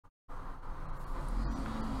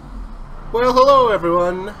Well, hello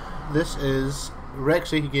everyone. This is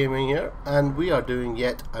Rexy Gaming here, and we are doing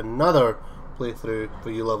yet another playthrough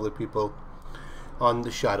for you lovely people on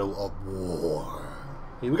the Shadow of War.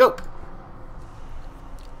 Here we go.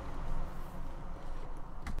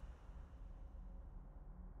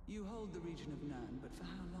 You hold the region of Nern, but for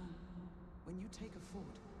how long? When you take a fort,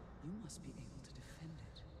 you must be able to defend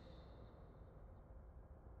it.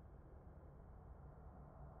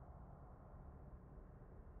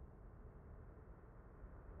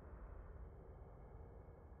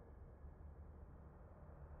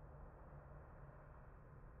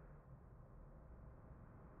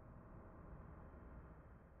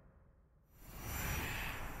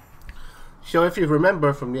 So if you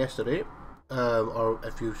remember from yesterday, or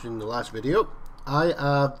if you've seen the last video, I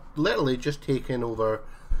have literally just taken over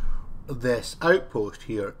this outpost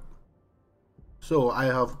here. So I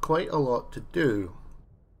have quite a lot to do.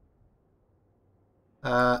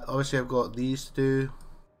 Obviously I've got these to do.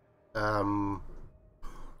 Gotta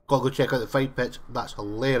go check out the fight pits. That's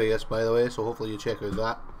hilarious, by the way, so hopefully you check out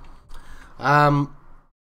that.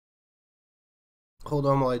 Hold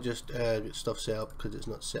on while I just get stuff set up because it's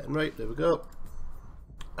not setting right. There we go.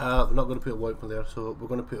 We're not going to put a waypoint there, so we're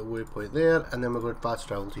going to put a waypoint there, and then we're going to fast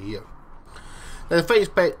travel to here. Now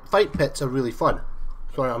the fight pits are really fun.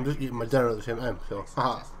 Sorry, I'm just eating my dinner at the same time, so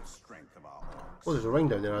haha. Oh, there's a ring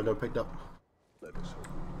down there I never picked up. Where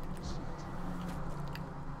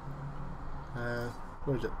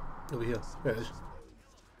is it? Over here. There it is.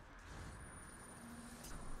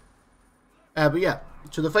 But yeah,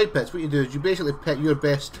 so the fight pits, what you do is you basically pit your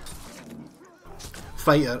best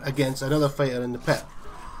fighter against another fighter in the pit.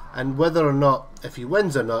 And whether or not, if he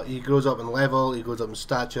wins or not, he goes up in level, he goes up in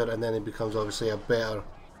stature, and then he becomes obviously a better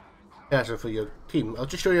person for your team. I'll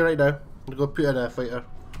just show you right now. I'm going to go put in a fighter.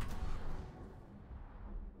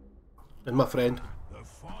 And my friend. The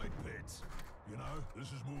fight pits. You know, this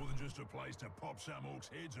is more than just a place to pop some orcs'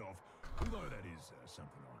 heads off. Although that is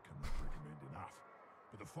something I cannot recommend enough.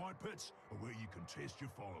 But the fight pits are where you can test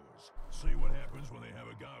your followers. See what happens when they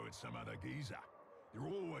have a go at some other geezer. They're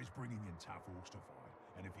always bringing in tough orcs to fight.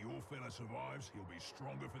 And if your fella survives, he'll be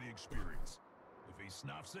stronger for the experience. If he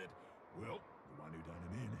snuffs it, well, the one who done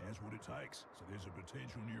him in has what it takes. So there's a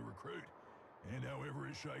potential new recruit. And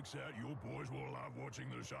however it shakes out, your boys will love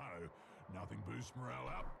watching the show. Nothing boosts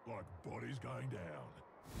morale up like bodies going down.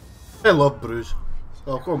 I love Bruce.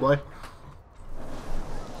 Oh, come on, boy.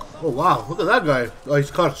 Oh, wow. Look at that guy. Oh,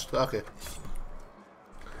 he's cursed. Okay.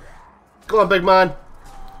 Come on, big man.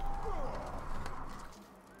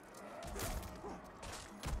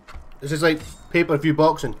 This is like pay-per-view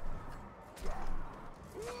boxing.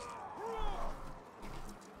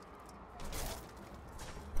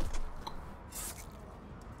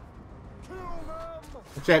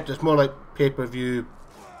 Except it's more like pay-per-view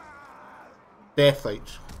death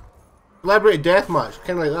fights. Celebrity death match,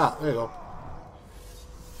 kind of like that. There you go.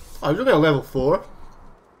 Oh, I was only on level 4.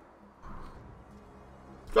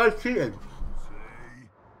 Guy's cheating. See?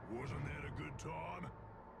 Wasn't that a good time?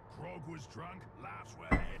 Grog was drunk, laughs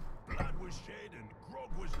were had, blood was shed, and Grog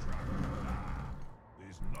was drunk. Ah,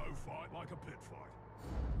 there's no fight like a pit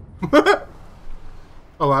fight.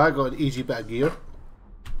 Oh, well, I got an easy bit of gear.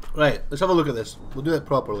 Right, let's have a look at this. We'll do it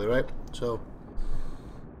properly, right? So,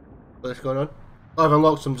 what's going on? Oh, I've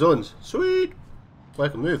unlocked some zones. Sweet! So I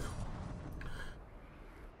can move.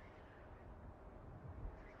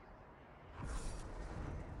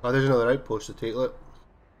 Oh, there's another outpost to take, look.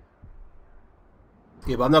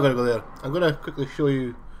 Yeah, but I'm not going to go there. I'm going to quickly show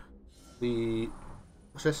you the...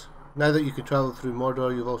 What's this? Now that you can travel through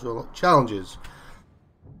Mordor, you've also unlocked challenges.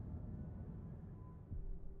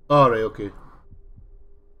 Alright, okay.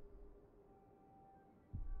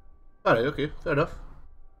 Alright, okay, fair enough.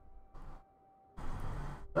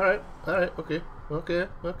 Alright, okay.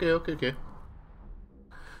 Okay.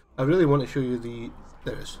 I really want to show you the...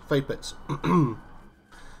 There it is, fight pits.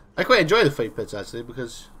 I quite enjoy the fight pits, actually,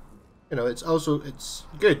 because, you know, it's also, it's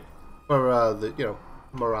good for, the, you know,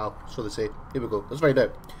 morale, so to say. Here we go, let's find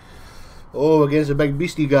out. Oh, against a big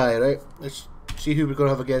beastie guy, right? Let's see who we're going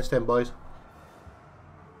to have against him, boys.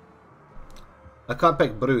 I can't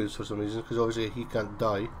pick Bruce for some reason, because obviously he can't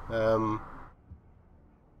die.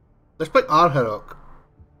 Let's pick Arharok.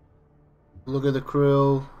 Look at the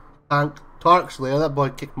Cruel. Tank. Tarkslayer, that boy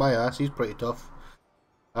kicked my ass, he's pretty tough.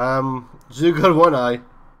 Zuger One Eye.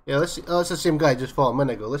 Yeah, let's see. Oh, that's the same guy I just fought a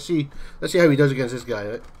minute ago. Let's see how he does against this guy,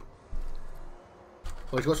 right?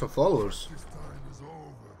 Oh, he's got some followers. This time is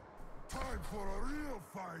over. Time for a real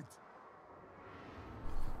fight.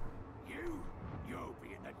 You'll be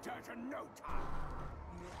in the dirt in no time.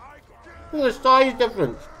 Look at the size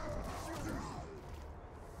difference.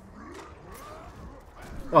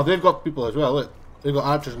 Oh, they've got people as well, look. They've got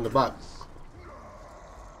archers in the back.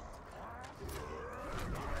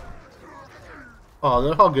 Oh,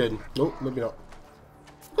 they're hugging. Nope, maybe not.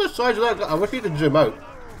 Look at the size of that guy. I wish you could zoom out.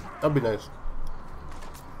 That'd be nice.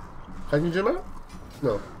 Can you zoom out?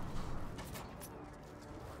 No.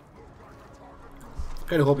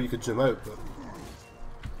 Kinda hoping you could zoom out, but...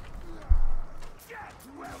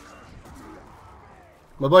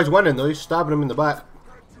 My boy's winning though, he's stabbing him in the back.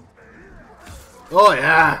 Oh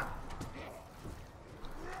yeah!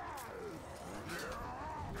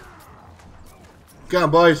 Get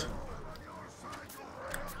on, boys!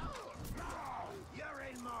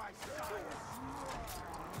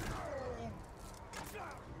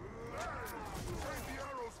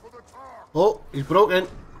 Oh, he's broken.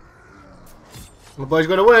 My boy's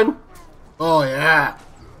gonna win. Oh yeah!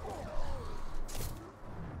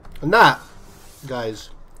 And that,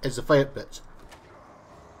 guys, is the fire pits.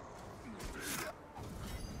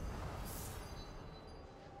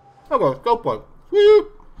 Come on, go point.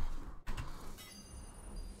 Woo!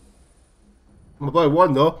 My boy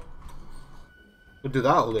won though. We'll do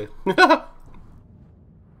that all day.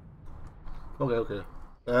 Okay.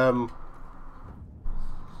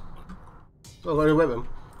 Oh, got any weapon?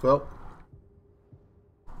 Well,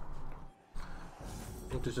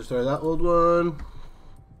 we'll just destroy that old one.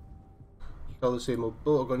 Still the same old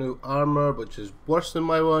boat. I've got new armor, which is worse than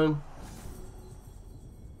my one.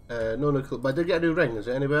 No, but I did get a new ring. Is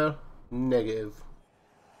it any better? Negative.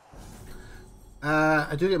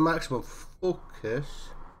 I do get maximum focus.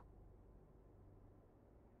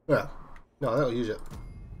 Yeah. No, I'll use it.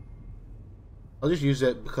 I'll just use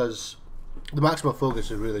it because the maximum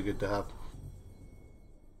focus is really good to have.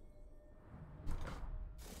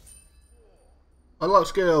 Unlock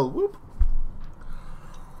skill. Whoop.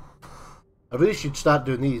 I really should start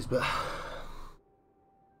doing these, but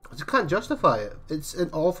I just can't justify it. It's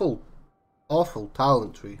an awful, awful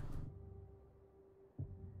talent tree.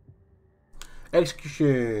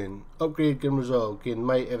 Execution. Upgrade, gain resolve. Gain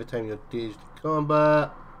might every time you're engaged in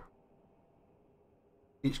combat.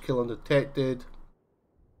 Each kill undetected.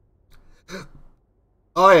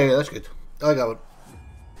 Oh yeah, that's good. I got one.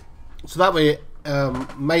 So that way,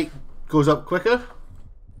 might goes up quicker,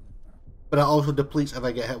 but it also depletes if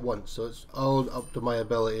I get hit once. So it's all up to my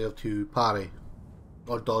ability to parry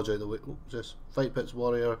or dodge out the way. Oh, what's this? Fight pits,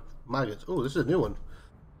 warrior, maggots. Oh, this is a new one.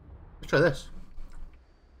 Let's try this.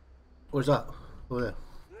 Where's that? Over there.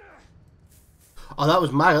 Oh, that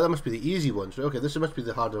was maggot. That must be the easy ones. Right? Okay, this must be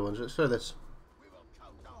the harder ones. Let's try this.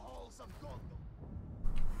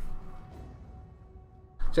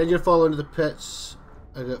 Send your follower into the pits.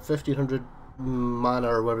 I got 1500 mana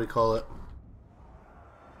or whatever you call it.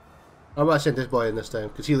 I'm gonna send this boy in this time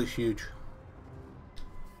because he looks huge.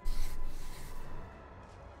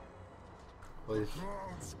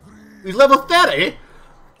 He's level 30?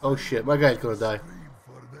 Oh shit, my guy's gonna die.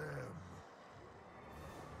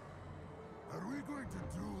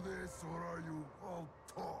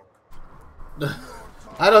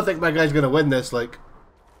 I don't think my guy's gonna win this, like.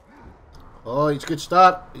 Oh, it's a good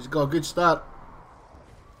start. He's got a good start.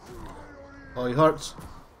 Oh, he hurts.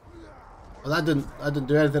 Oh, that didn't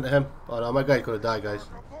do anything to him. Oh no, my guy's gonna die, guys.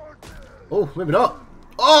 Oh, maybe not.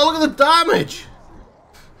 Oh, look at the damage!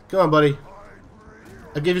 Come on, buddy.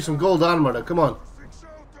 I gave you some gold armor now. Come on.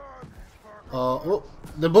 Oh,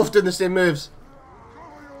 they're both doing the same moves.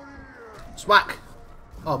 Smack.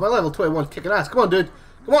 Oh, my level 21's kicking ass. Come on, dude.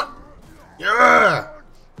 Come on. Yeah.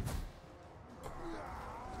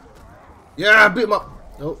 Yeah, beat him up.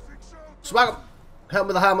 Oh, smack him. Hit him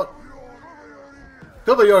with a hammer.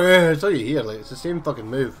 Cover your ears. All you hear, like it's the same fucking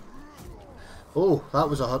move. Oh, that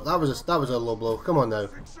was a low blow. Come on now.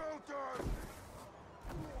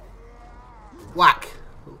 Whack.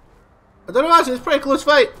 I don't know. Actually, it's a pretty close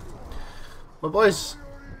fight. My boy's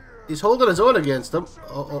he's holding his own against him.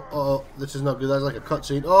 Oh, this is not good. That's like a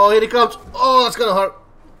cutscene. Oh, here he comes. Oh, that's gonna hurt.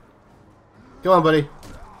 Come on, buddy.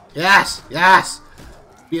 Yes, yes.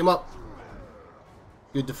 Beat him up.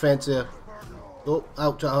 Good defense there. Oh,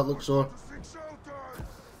 ouch, that looks sore.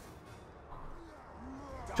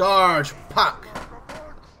 Charge! Pack!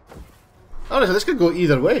 Honestly, this could go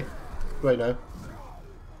either way right now.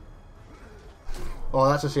 Oh,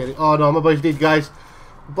 that's a shame. Oh no, my boy's dead, guys.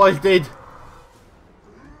 My boy's dead.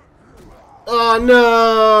 Oh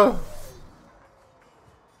no!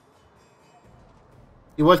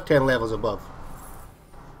 He was 10 levels above.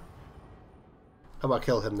 How about I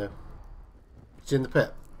kill him now? He's in the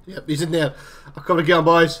pit. Yep, he's in there. I'll come to get him,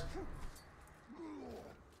 boys.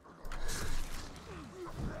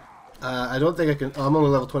 I don't think I can. I'm only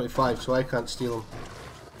level 25, so I can't steal him.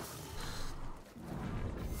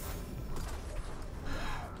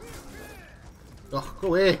 Oh, go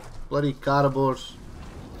away, bloody carnivores.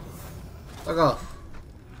 Fuck off.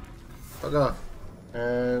 Fuck off.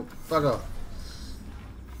 Fuck off.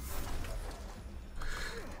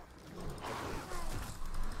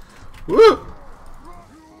 Woo!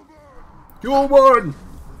 You won!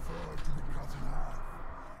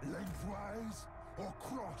 Lengthwise or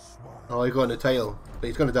crosswise? Oh, he got in the title, but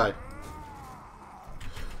he's gonna die.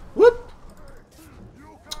 Whoop!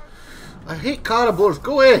 I hate carnivores,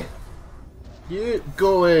 go away! You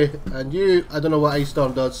go away, and you, I don't know what Ice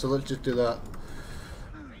Storm does, so let's just do that.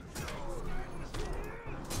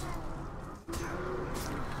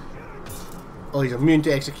 Oh, he's immune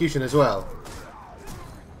to execution as well.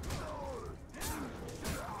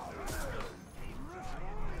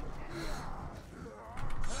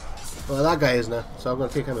 Well, that guy isn't, so I'm going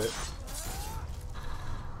to take him out.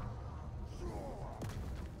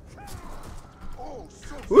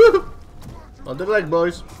 Woo! On the leg,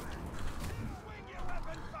 boys.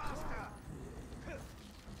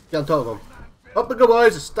 Get on top of him. Up we go,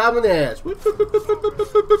 boys. Stab in the ass.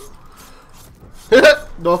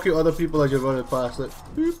 Knock out other people as you're running past it.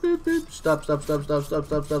 Stop, stop, stop, stop, stop,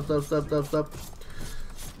 stop, stop, stop, stop, stop, stop.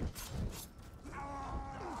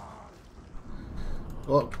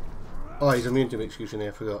 Oh. Oh, he's immune to execution,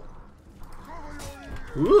 I forgot.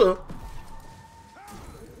 Ooh.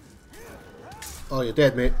 Oh, you're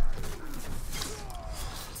dead, mate.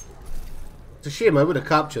 It's a shame, I would have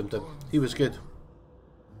captured him. He was good.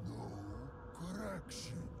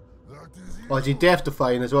 Oh, is he death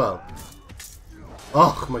defying as well?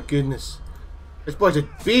 Oh, my goodness. This boy's a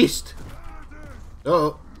beast!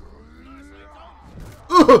 Uh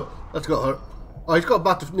oh. That's got hurt. Oh, he's got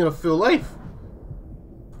back to near a full life.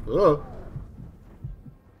 Oh.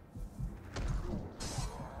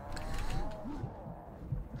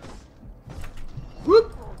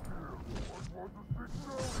 Whoop!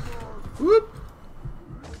 Whoop!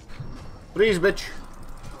 Freeze, bitch!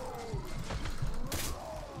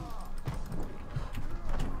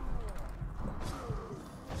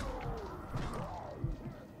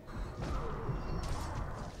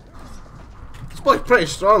 This boy's pretty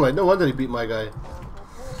strong, like, no wonder he beat my guy.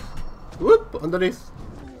 Whoop! Underneath.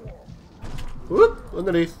 Whoop!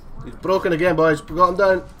 Underneath. He's broken again, boys. Got him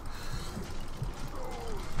down.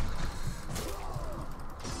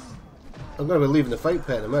 I'm going to be leaving the fight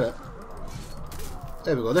pit in a minute.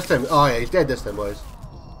 There we go. This time. Oh, yeah, he's dead this time, boys.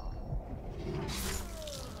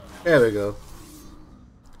 There we go.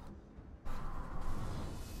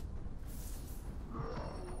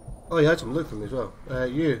 Oh, you had some loot for me as well.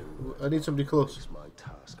 You. I need somebody close. My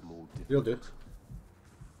task more difficult. You'll do.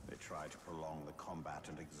 They try to prolong the combat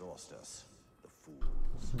and exhaust us. The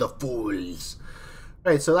fools. The fools.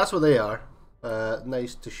 Right, so that's what they are.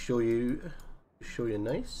 Nice to show you. Show you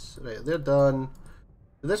nice. Right, they're done.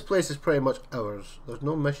 This place is pretty much ours. There's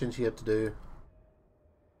no missions here to do.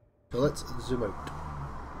 So let's zoom out.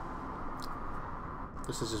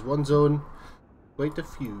 This is just one zone. Quite a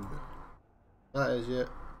few. That is it.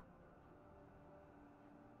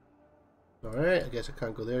 Alright, I guess I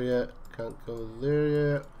can't go there yet. Can't go there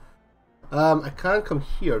yet. I can come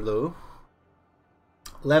here though.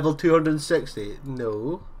 Level 260.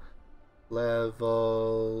 No.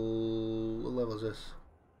 Level... What level is this?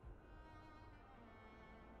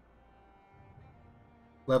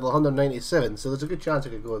 Level 197, so there's a good chance I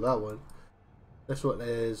could go with that one. This one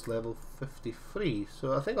is level 53,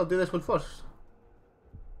 so I think I'll do this one first.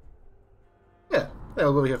 Yeah,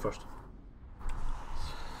 I'll go over here first.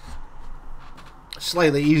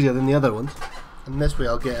 Slightly easier than the other ones. And this way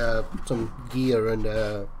I'll get some gear and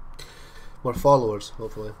more followers,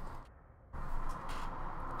 hopefully.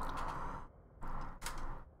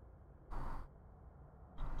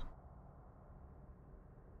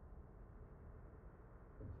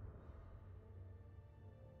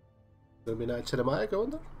 Gonna be night cinematic, I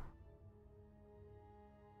wonder?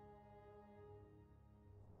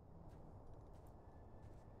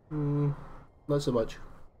 Not so much.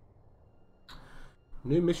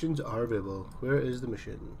 New missions are available. Where is the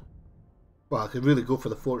mission? Well, I could really go for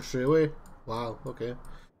the fort straight away. Wow, okay.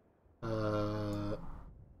 Oh,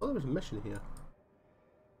 there was a mission here.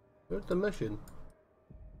 Where's the mission?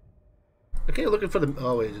 Okay, looking for the...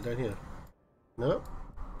 Oh wait, is it down here? No?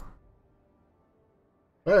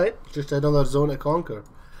 Alright, just another zone to conquer.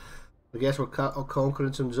 I guess we're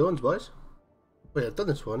conquering some zones, boys. Wait, I've done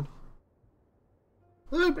this one.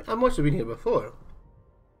 I must have been here before.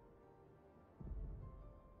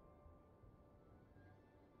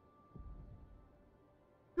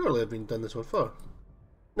 Surely I've been done this one before.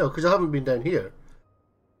 No, because I haven't been down here.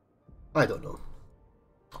 I don't know.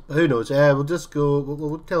 But who knows? We'll just go...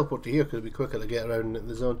 We'll teleport to here because it'll be quicker to get around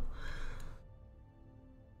the zone.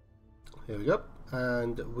 Here we go.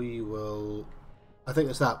 And we will... I think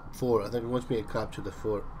it's that fort. I think it wants me to capture the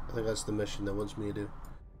fort. I think that's the mission that wants me to do.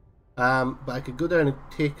 But I could go down and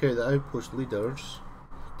take out the outpost leaders.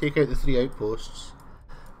 Take out the 3 outposts.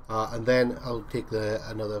 And then I'll take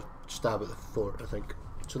another stab at the fort, I think.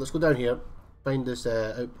 So let's go down here. Find this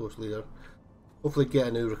outpost leader. Hopefully get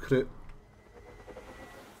a new recruit.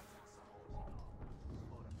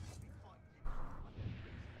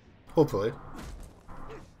 Hopefully.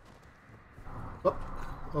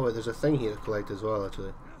 Oh wait, there's a thing here to collect as well,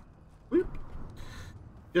 actually. Whoop.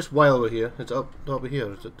 Just while we're here, it's up top of here,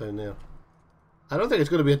 or is it down there? I don't think it's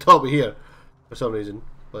going to be on top of here, for some reason,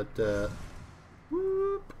 but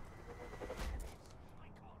whoop.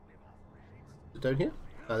 Is it down here?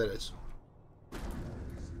 Ah, there it is.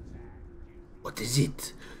 What is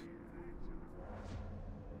it?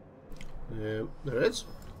 There it is.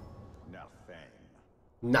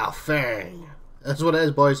 Nothing. That's what it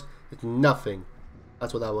is, boys. It's nothing.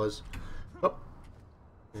 That's what that was. Up.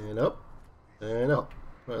 And up. And up.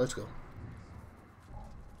 Right, let's go.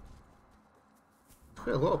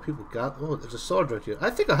 Quite a lot of people got... Oh, there's a sword right here. I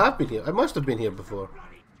think I have been here. I must have been here before.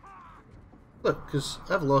 Look, because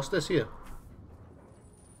I've lost this here.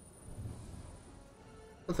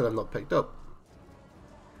 Something I've not picked up.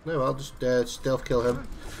 No, I'll just stealth kill him.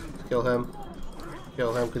 Kill him.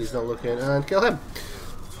 Kill him because he's not looking. And kill him.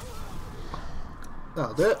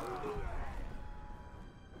 That'll do it.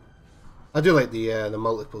 I do like the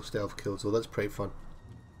multiple stealth kills though, that's pretty fun.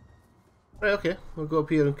 Right, okay, we'll go up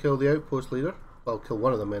here and kill the outpost leader. Well, I'll kill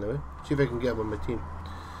one of them anyway. See if I can get him on my team.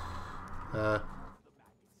 How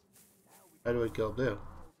do I get up there?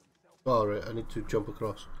 Oh right, I need to jump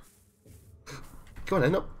across. Come on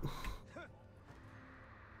in, up.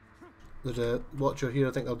 There's a watcher here,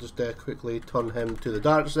 I think I'll just quickly turn him to the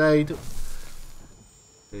dark side.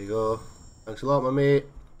 There you go. Thanks a lot, my mate.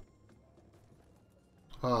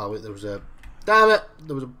 Ah, wait, there was a... Damn it!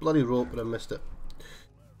 There was a bloody rope, but I missed it.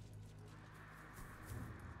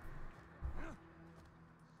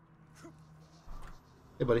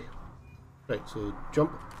 Hey, buddy. Right, so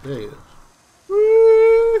jump. There he is.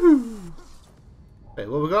 Woohoo! Right,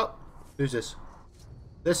 what we got? Who's this?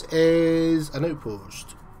 This is an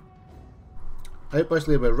outpost. Outpost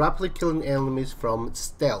leader by rapidly killing enemies from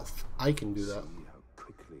stealth. I can do that.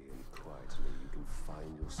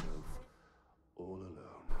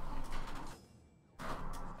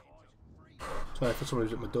 Sorry, for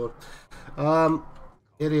somebody was at my door.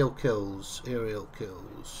 Aerial kills. Aerial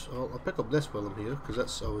kills. I'll pick up this while I'm here, because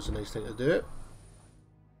that's always a nice thing to do.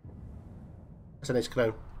 That's a nice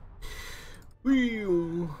crown.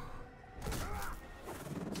 Wheel.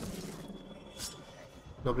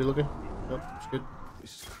 Nobody looking? Nope, it's good.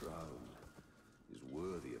 This crown is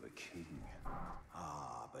worthy of a king.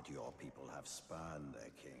 Ah, but your people have spurned their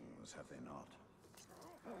kings, have they not?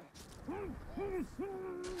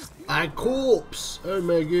 A corpse! Oh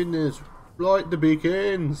my goodness. Light the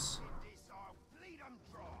beacons.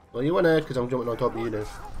 Well, you want to, because I'm jumping on top of you now.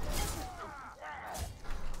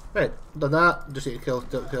 Right, done that. Just need to kill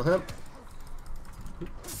him.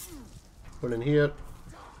 Run in here.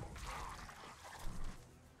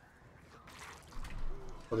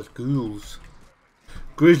 Oh, there's ghouls.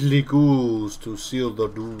 Grizzly ghouls to seal the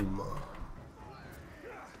doom.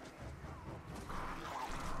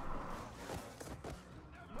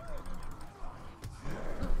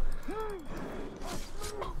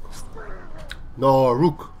 No,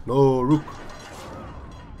 Rook! No, Rook!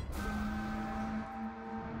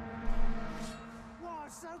 Why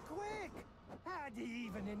so quick? How do you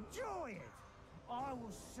even enjoy it? I will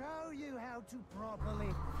show you how to properly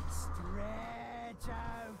stretch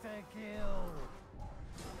out a kill.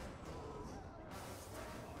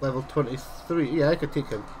 Level 23. Yeah, I could take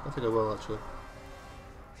him. I think I will actually.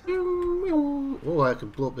 Oh, I can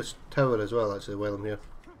blow up this tower as well actually while I'm here.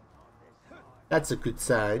 That's a good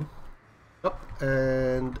sign. Up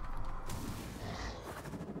and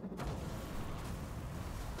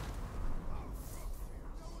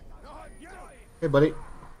hey, buddy.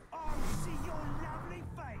 I see your lovely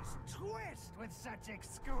face twist with such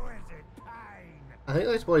exquisite pain. I think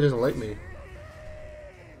this boy doesn't like me.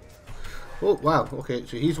 Oh wow. Okay,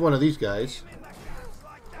 so he's one of these guys.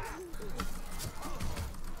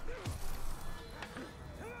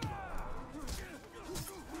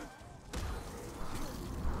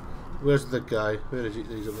 Where's the guy? Where is he?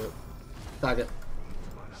 He's up there. Tag it.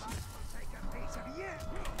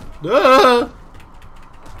 Ah!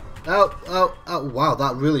 Ow, ow, ow. Wow,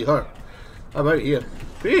 that really hurt. I'm out here.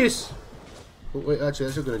 Peace! Oh, wait, actually,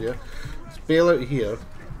 that's a good idea. Let's bail out here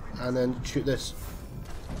and then shoot this.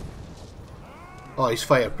 Oh, he's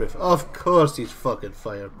fireproof. Of course he's fucking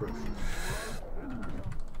fireproof.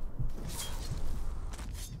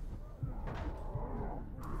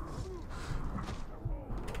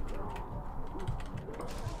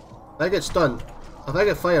 If I get stunned, if I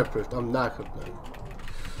get fireproofed, I'm knackered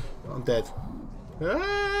now. I'm dead.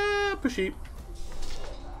 Ah, pushy.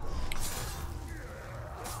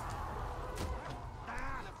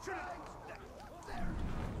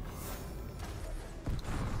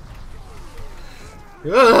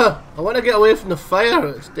 Ah, I want to get away from the fire.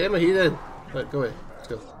 It's damn heated. Right, go away. Let's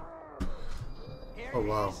go. Oh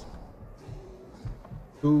wow.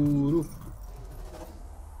 Ooh.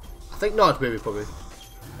 I think not, baby puppy.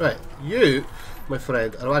 Right, you, my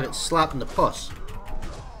friend, are about to get slapped in the puss.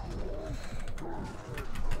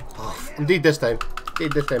 Oh, indeed this time.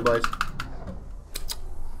 Indeed this time, boys.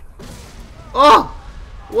 Oh!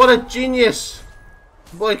 What a genius!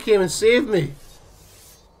 The boy came and saved me.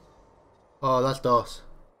 Oh, that's DOS.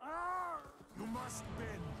 You must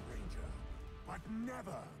bend, Ranger, but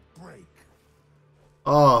never break.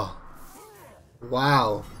 Oh.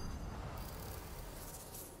 Wow.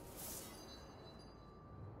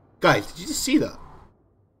 Guys, did you just see that?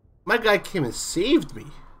 My guy came and saved me.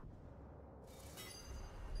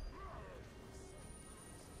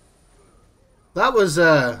 That was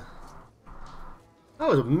a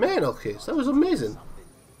mental case. That was amazing.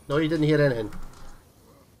 No, you didn't hear anything.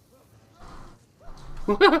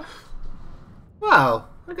 Wow,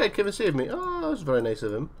 that guy came and saved me. Oh, that was very nice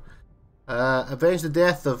of him. Avenge the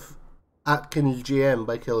death of Atkins GM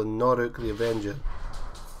by killing Noruk the Avenger.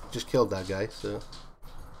 Just killed that guy, so.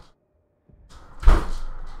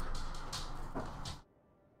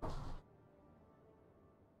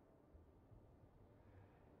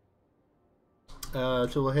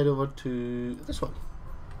 So we'll head over to this one.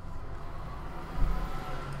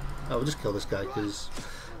 Oh, we'll just kill this guy because,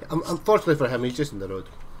 unfortunately for him, he's just in the road.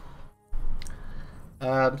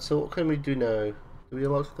 So what can we do now? Do we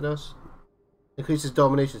unlock something else? Increases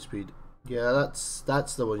domination speed. Yeah,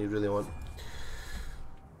 that's the one you really want.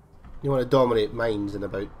 You want to dominate mines in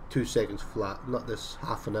about 2 seconds flat, not this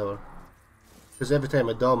half an hour. Because every time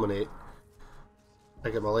I dominate, I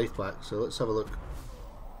get my life back. So let's have a look.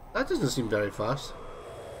 That doesn't seem very fast.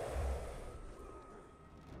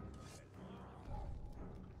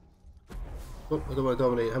 Oh, I don't want to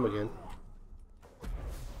dominate him again.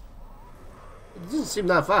 It doesn't seem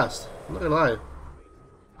that fast, I'm not gonna lie.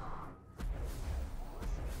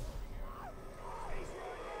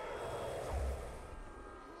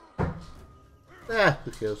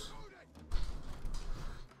 Who cares?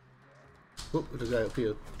 Oh, there's a guy up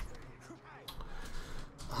here.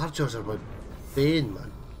 Archers are my bane,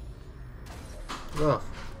 man. Oh.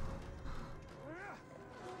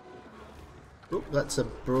 Oh, that's a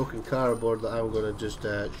broken cardboard that I'm going to just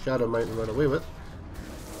shadow mount and run away with.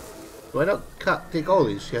 Do I not take all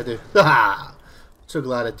these? Yeah, I do. Haha! So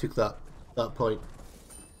glad I took that point.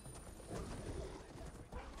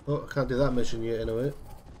 Oh, I can't do that mission yet anyway.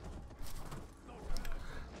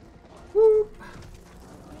 Whoop.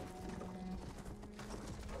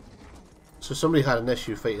 So somebody had an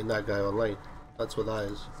issue fighting that guy online. That's what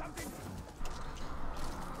that is.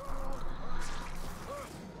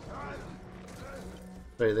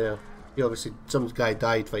 Right there. He obviously, some guy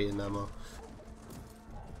died fighting them all.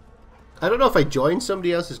 I don't know if I join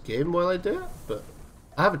somebody else's game while I do it, but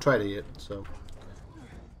I haven't tried it yet, so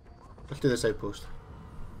let's do this outpost.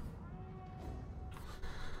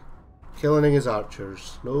 Killing his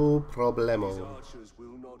archers, no problemo. These archers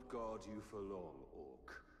will not guard you for long,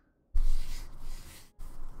 Orc.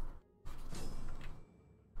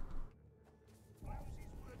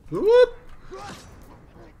 Whoop!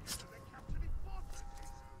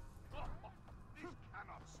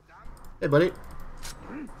 Hey, buddy.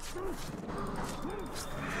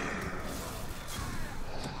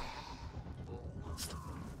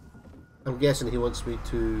 I'm guessing he wants me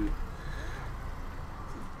to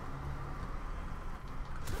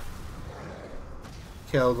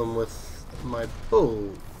kill them with my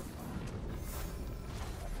bow.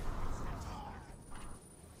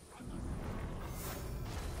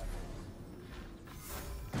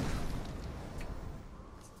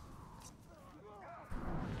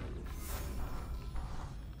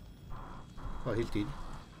 Oh, he's dead.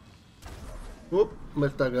 Whoop,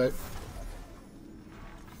 missed that guy.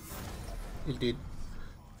 He's dead.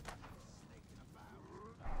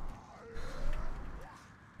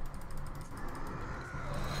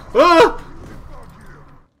 Ah!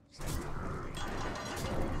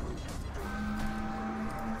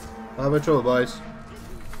 I'm in trouble, boys.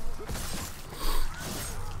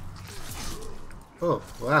 Oh,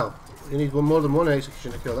 wow. You need more than one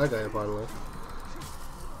execution to kill that guy, apparently.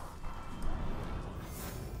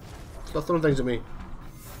 Stop throwing things at me.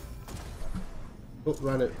 Oh,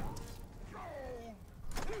 ran it.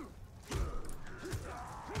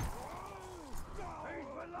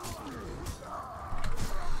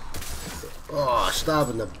 Oh, stab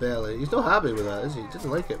in the belly. He's not happy with that, is he? He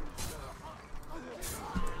doesn't like it.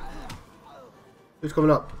 Who's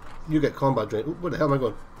coming up? You get combat drain. Ooh, where the hell am I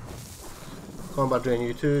going? Combat drain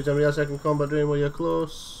you too. Is anybody else I can combat drain while you're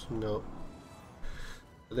close? No.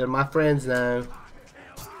 They're my friends now.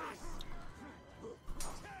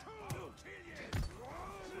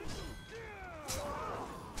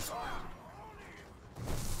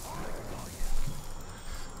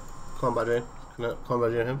 Combat drain. Can I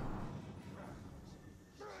combat drain him?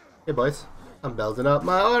 Hey boys, I'm building up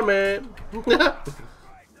my army.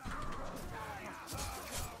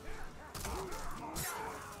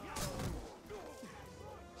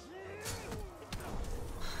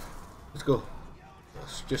 Let's go.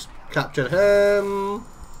 Let's just capture him.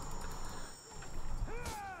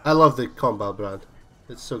 I love the combat brand.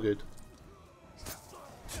 It's so good.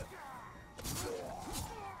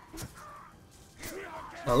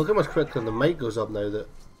 Oh, look how much quicker the mic goes up now that...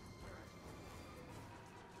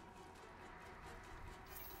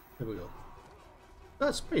 Here we go.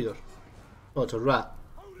 That's a spider. Oh, it's a rat.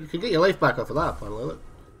 You can get your life back off of that, apparently. Look.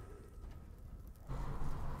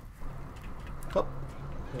 Up.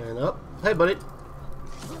 And up. Hey, buddy.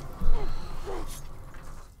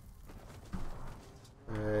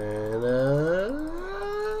 And,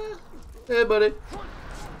 hey, buddy.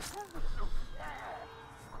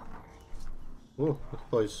 Oh,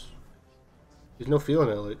 boys. He's no feeling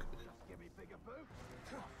it, like.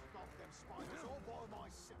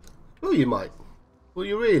 Oh, you might. Will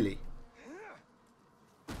you really?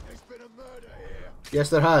 There's been a murder here. Yes,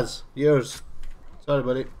 there has. Yours. Sorry,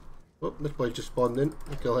 buddy. Oh, this boy just spawned in.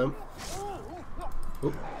 We'll kill him.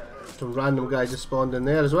 Oh, some random guy just spawned in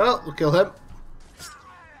there as well. We'll kill him.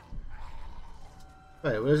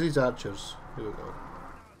 Right, where's these archers? Here we go.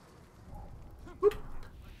 Whoop.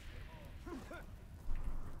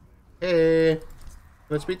 Hey,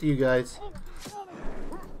 let's speak to you guys.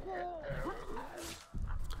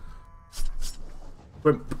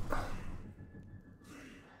 Brimp.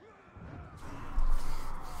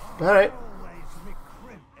 All right. Always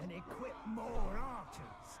recruit and equip more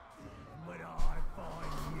archers. And when I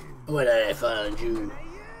find you, When I found you. they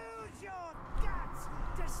use your guts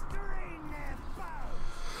to string their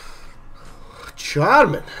bows.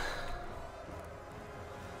 Charming.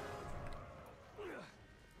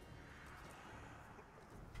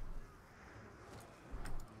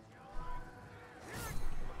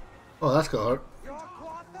 Oh, that's got hurt. You're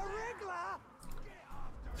quite the wriggler.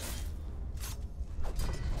 I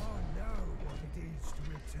know what it is to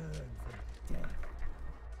return from death,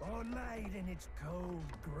 or laid in its cold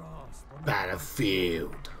grasp on the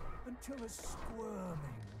Battlefield. until a squirming,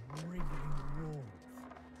 wriggling warmth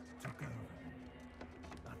took over.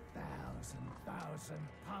 1,000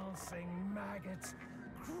 pulsing maggots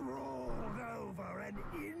crawled over and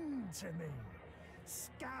into me,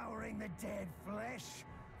 scouring the dead flesh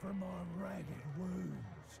from my ragged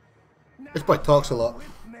wounds. This boy talks a lot. With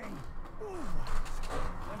me, ooh,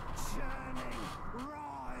 a churning,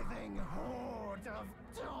 writhing horde of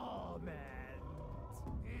torment.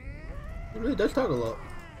 He really does talk a lot.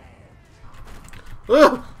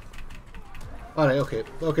 Oh! Alright, okay.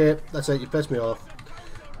 Okay, that's it. You pissed me off.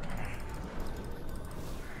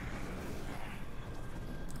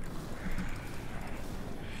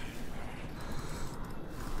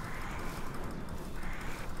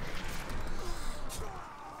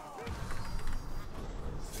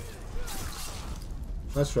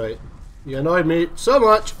 That's right. You annoyed me so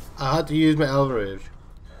much, I had to use my Elven Rage.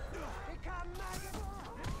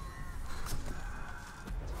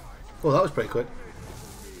 Oh, that was pretty quick.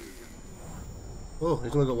 Oh,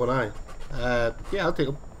 he's only got one eye. Yeah, I'll take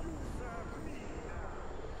him.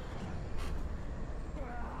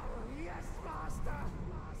 Yes,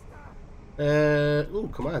 master. Ooh,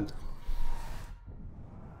 command.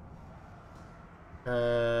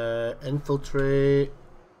 Infiltrate.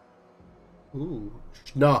 Ooh,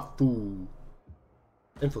 snafu.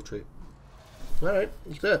 Infiltrate. Alright,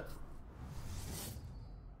 let's do it.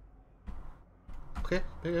 Okay,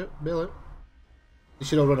 bail out. You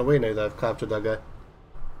should all run away now that I've captured that guy.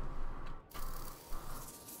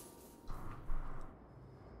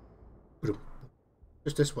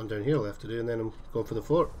 Just this one down here left to do, and then I'm going for the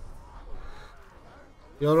fort.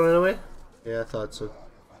 You all running away? Yeah, I thought so.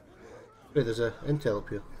 Wait, there's a intel up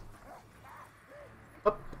here.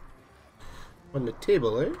 Up! On the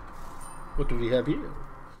table, eh? What do we have here?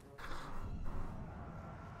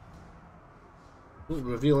 Ooh,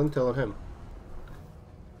 reveal intel on him.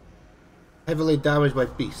 Heavily damaged by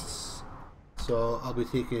beasts. So I'll be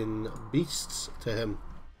taking beasts to him.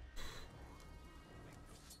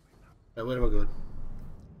 Right, where am I going?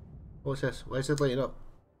 What's this? Why is it lighting up?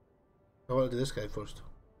 I want to do this guy first.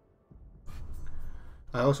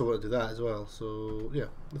 I also want to do that as well, so yeah,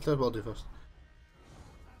 that's what I'll do first.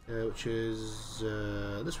 Which is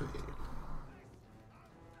this way.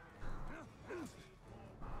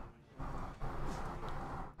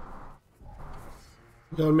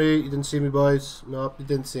 Ignore me, you didn't see me, boys. Nope, you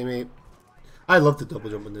didn't see me. I love the double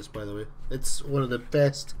jump in this, by the way. It's one of the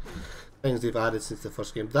best things they've added since the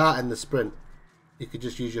first game. That and the sprint. You could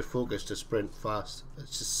just use your focus to sprint fast.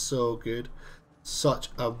 It's just so good. Such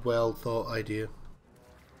a well thought idea.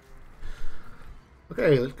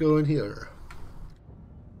 Okay, let's go in here.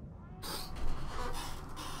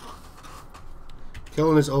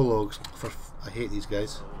 Killing his Ologs. I hate these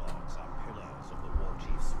guys.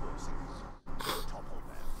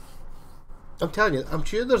 I'm telling you, I'm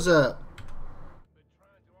sure there's a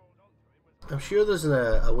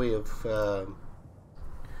way of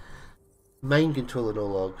mind controlling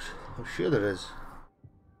Ologs. I'm sure there is.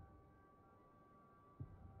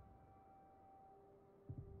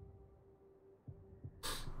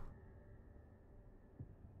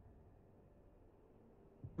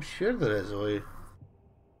 I'm sure there is a way.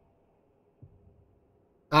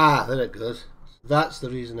 Ah, there it goes. That's the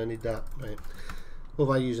reason I need that. Right. What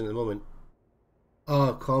am I using at the moment?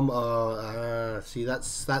 Oh, see,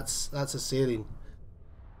 that's a saving.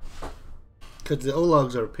 Because the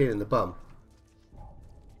Ologs are a pain in the bum.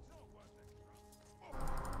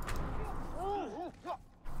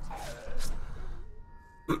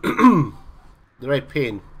 The right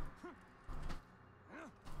pain.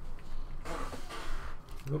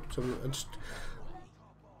 Oops, I'm just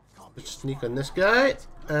sneak on this guy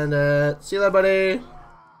and see you there, buddy.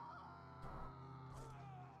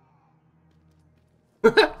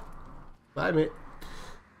 Bye, mate.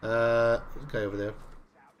 There's a guy over there.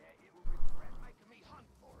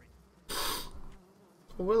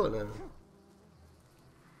 Oh, will it now?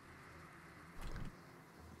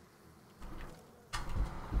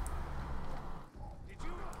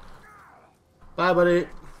 Bye, buddy.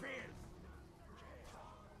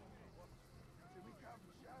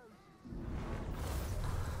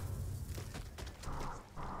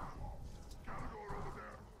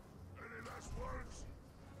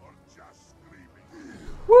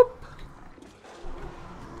 Whoop!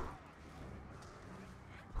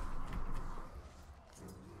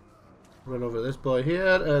 Run over this boy here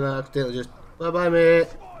and I accidentally just bye bye, mate.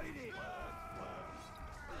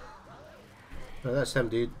 Right, that's him,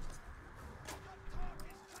 dude.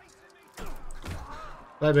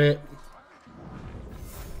 Bye, mate.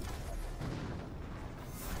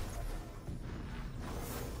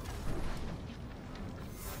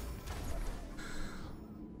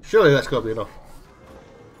 Surely that's gotta be enough.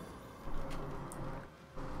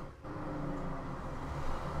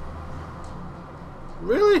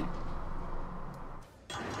 Really?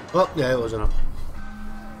 Oh, yeah, it was enough.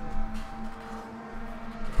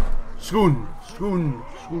 Schoon, schoon,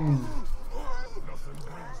 schoon. Nothing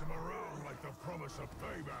brings him around like the promise of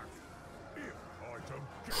payback. If I don't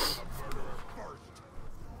kill the murderer first.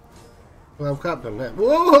 Well, I'm Captain now.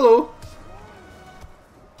 Whoa, hello.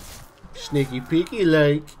 Sneaky peeky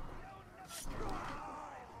like.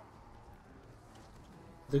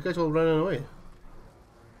 The guys all running away.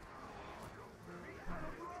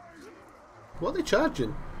 What are they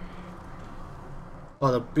charging?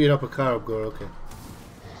 Oh, they're beating up a car up Gore, okay.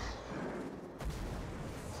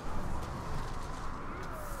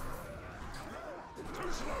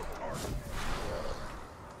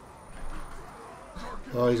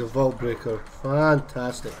 Oh, he's a vault breaker.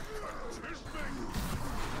 Fantastic.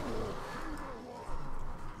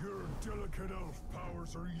 Your delicate elf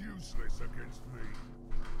powers are useless against me.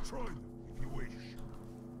 Try them if you wish.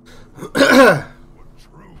 What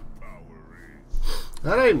true power is.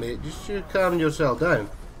 Alright, mate, just you calm yourself down.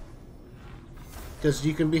 Because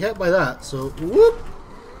you can be hit by that, so whoop!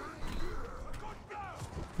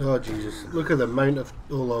 Oh, Jesus. Look at the amount of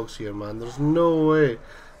Ologs here, man. There's no way.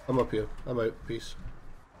 I'm up here. I'm out. Peace.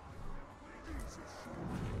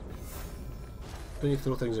 Don't you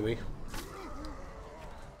throw things at me.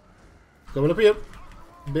 Coming up here.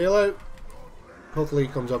 Bail out. Hopefully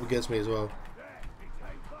he comes up and gets me as well.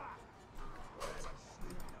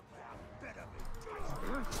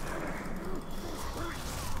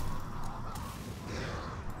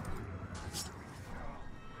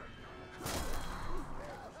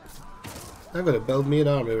 I'm going to build me an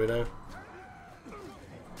army right now.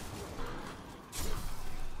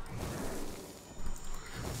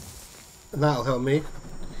 And that'll help me.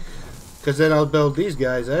 Because then I'll build these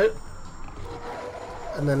guys out.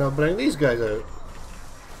 And then I'll bring these guys out.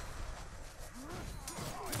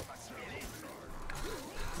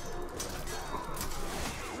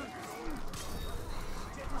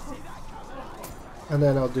 And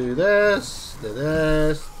then I'll do this,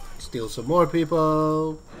 steal some more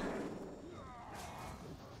people.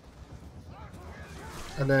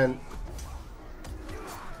 And then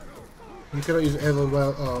you cannot use Evelyn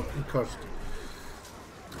well. Oh, you cursed.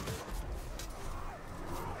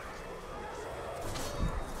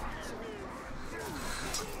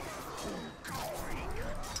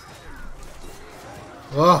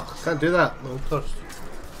 Oh, can't do that. I'm cursed.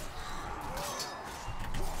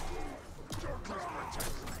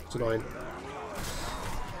 It's annoying.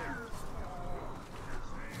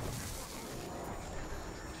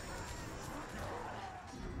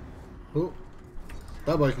 Oh,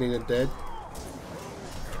 that boy's needed dead.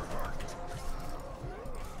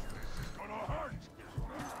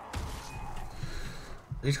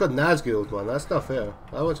 He's got Nazgul, man. That's not fair.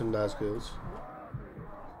 I want some Nazguls.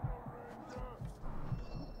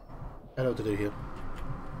 I know what to do here.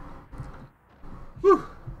 Whew.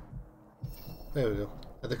 There we go.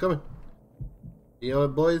 Are they coming? Your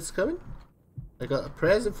boys coming? I got a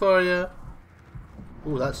present for you.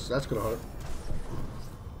 Ooh, that's gonna hurt.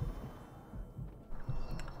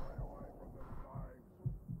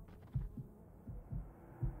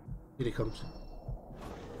 Here he comes.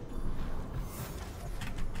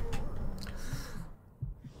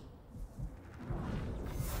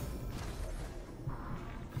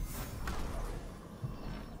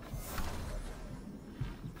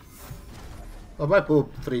 Oh, my bow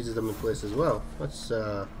freezes them in place as well. That's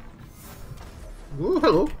ooh,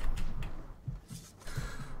 hello.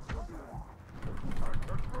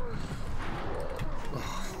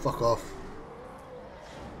 Oh, fuck off.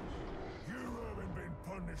 You haven't been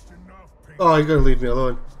punished enough, Pink. Oh, you're gonna leave me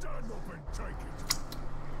alone. Stand up and take it.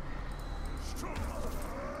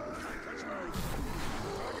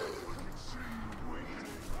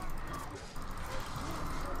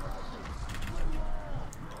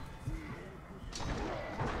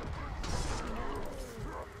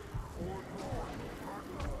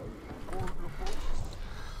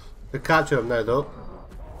 To capture him now, though.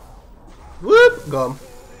 Whoop! Got him.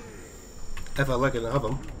 If I look at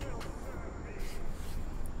him.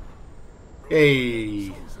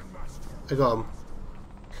 Hey! I got him.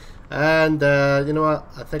 And, you know what?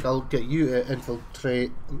 I think I'll get you to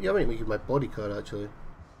infiltrate. Yeah, I might make you my bodyguard, actually.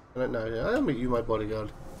 Right now, yeah, I'll make you my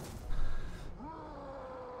bodyguard.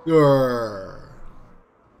 Grrr.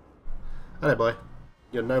 Alright, boy.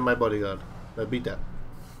 You're now my bodyguard. Now beat that.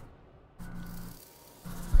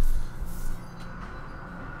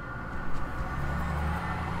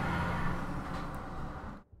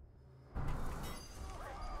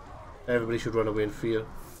 Everybody should run away in fear.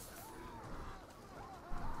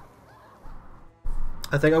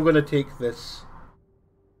 I think I'm going to take this.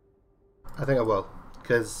 I think I will.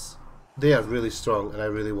 Because they are really strong and I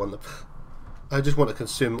really want them. I just want to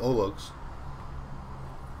consume Ologs.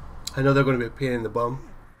 I know they're going to be a pain in the bum.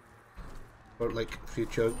 For like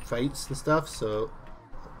future fights and stuff, so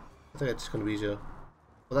I think it's going to be easier.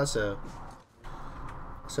 Well, that's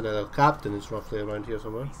another captain is roughly around here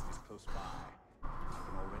somewhere.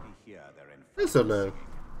 Is there now?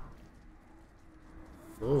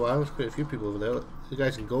 Oh wow, there's quite a few people over there. The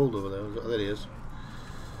guy's in gold over there. Oh, there he is.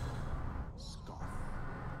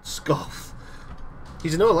 Scoff.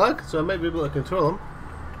 He's an Olag, so I might be able to control him.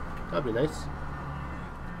 That'd be nice.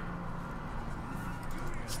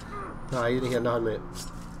 Nah, you didn't hear nothing, mate.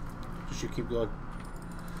 Just you keep going.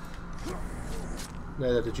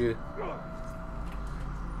 Neither did you.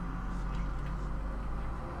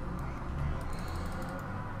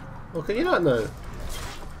 Well, can you not know?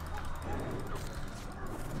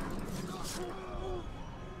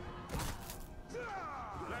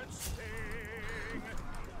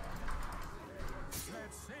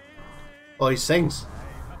 Oh, he sings.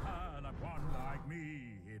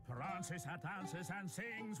 Dances and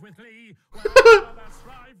sings with glee. Wherever there's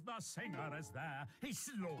strife, the singer is there. He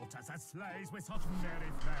slaughters and slays with such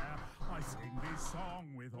merry flair. I sing this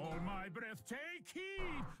song with all my breath. Take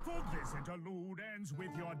heed, for this interlude ends with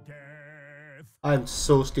your death. I'm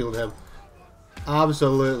so stealing him.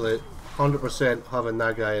 Absolutely, 100% having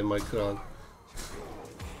that guy in my crown.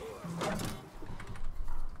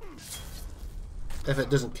 If it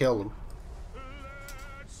doesn't kill them.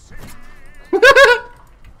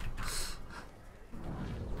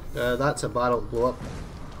 That's a barrel blow up.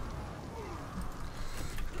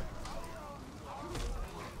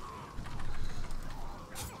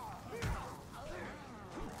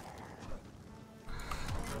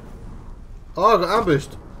 Oh, I got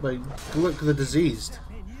ambushed by Gluck the Diseased.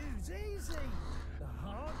 Stepping you's easy. The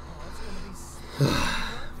hard part's gonna be spinning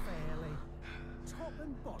fairly. Top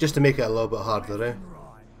and bottom. Just to make it a little bit harder, eh? Right.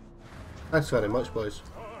 Thanks very much, boys.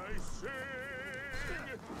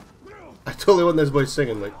 I totally want this boy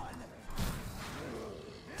singing, like.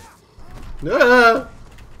 Ah!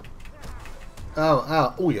 Ow,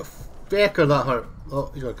 ow. Oh, you fecker, that hurt.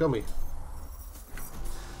 Oh, he's gonna kill me.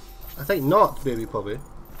 I think not, baby puppy.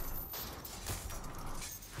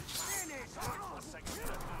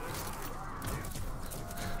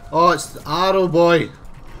 Oh, it's the Arrow Boy.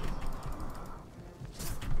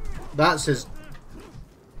 That's his.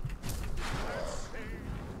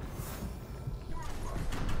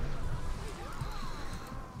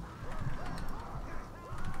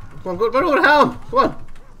 Come on, go run over him! Come on!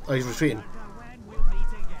 Oh, he's retreating. When we'll meet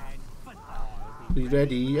again, but I'll Be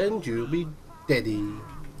ready and you'll be deady.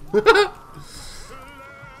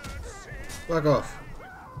 Fuck off.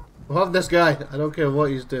 We'll have this guy. I don't care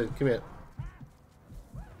what he's doing. Come here.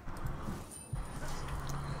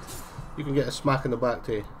 You can get a smack in the back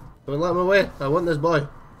too. Don't let him away. I want this boy.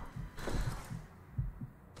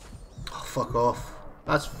 Oh, fuck off.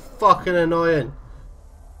 That's fucking annoying.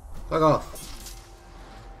 Fuck off.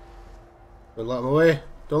 Don't let him away.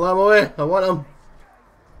 Don't let him away. I want him.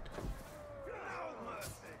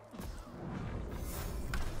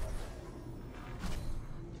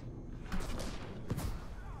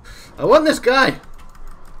 I want this guy.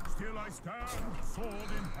 Still I stand, sword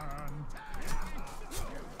in hand.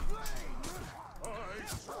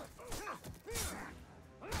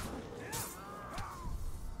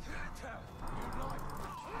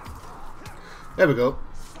 There we go.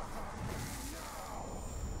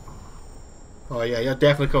 Oh yeah, you're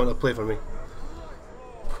definitely coming to play for me.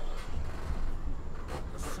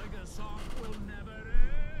 Sing a song will never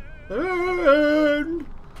end.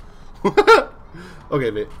 Okay,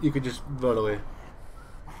 mate, you could just run away.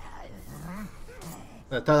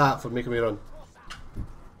 Tell that for making me run.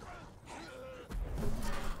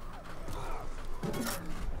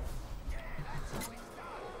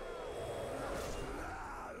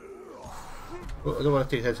 Oh, I don't want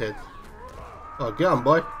to take his head. Oh, get him,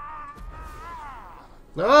 boy.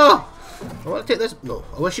 No! I want to take this. No,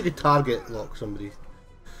 I wish you could target lock somebody.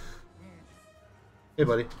 Hey,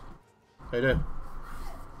 buddy. How you doing?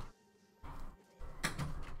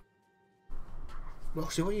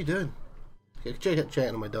 Roxy, what are you doing? Okay,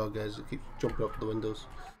 checking on my dog, guys. It keeps jumping up the windows.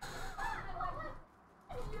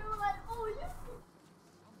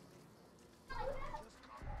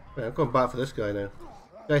 Right, I'm going back for this guy now.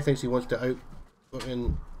 Guy thinks he wants to out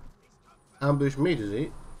fucking ambush me, does he?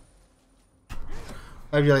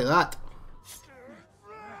 How do you like that?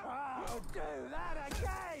 I'll do that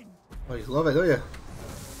again. Oh, you love it, don't you?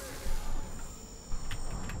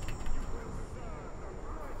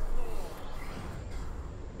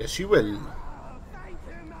 Yes, you will. Thank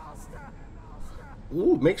you, Master.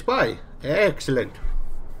 Ooh, mixed pie. Excellent.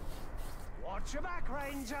 Watch your back,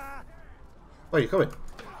 Ranger. Oh, you're coming.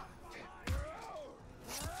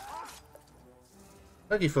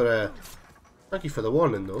 Thank you for the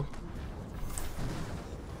warning, though.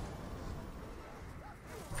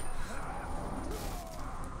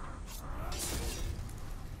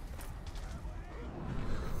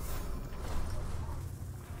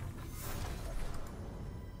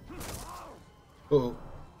 Uh oh,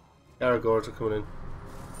 Aragorns are coming in.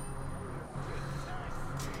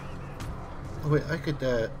 Oh wait, I could.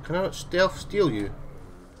 Can I not stealth steal you?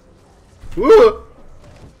 Whoa!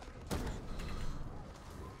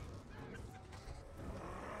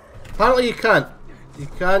 Apparently you can't. You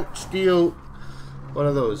can't steal one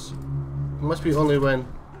of those. It must be only when.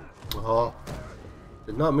 Oh,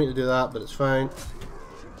 did not mean to do that, but it's fine.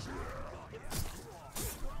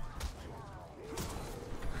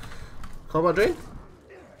 Combat drain?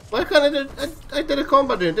 Why can't I do? I did a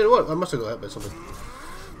combat drain. Did it work? I must have got hit by something.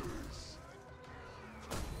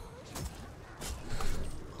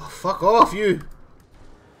 Oh, fuck off, you!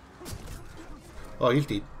 Oh, he's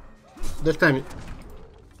dead. This time,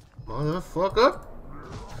 motherfucker!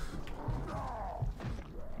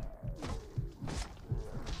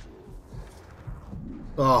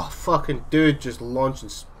 Oh, fucking dude just launching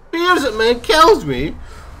spears at me and kills me!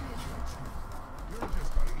 You're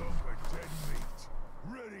just a lump of dead meat,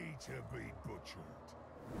 ready to be butchered.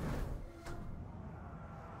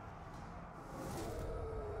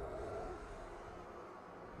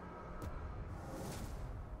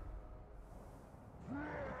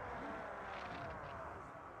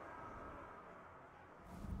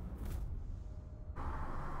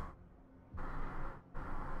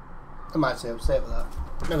 I'm actually upset with that.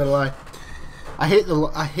 Not gonna lie. I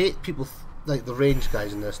hate people like the range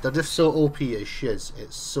guys in this. They're just so OP as shiz.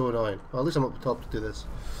 It's so annoying. Well, at least I'm up the top to do this.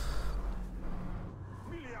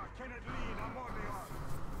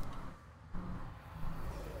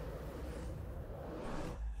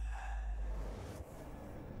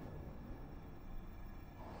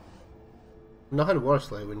 Nothing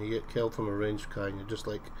worse like when you get killed from a ranged guy and you're just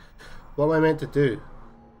like, what am I meant to do?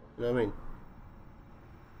 You know what I mean?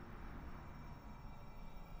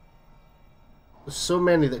 There's so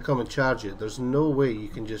many that come and charge you. There's no way you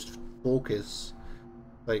can just focus,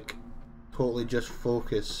 like, totally just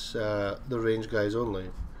focus the range guys only.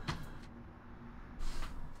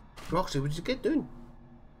 Roxy, what did you get doing?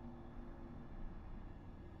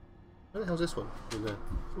 Where the hell's this one? Oh,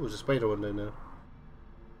 there's a spider one down there.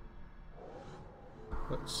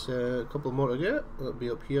 That's a couple more to get. That'll be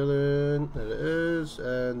up here then. There it is.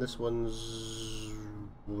 And this one's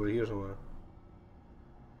over here somewhere.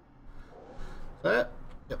 Is that it?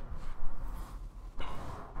 Yep.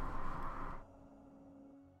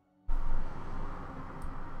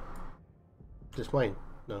 Is this mine?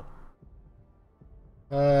 No.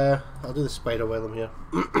 I'll do the spider while I'm here.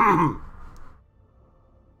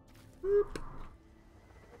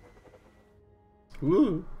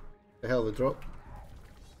 Woo! The hell of a drop.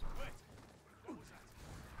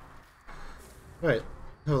 Right,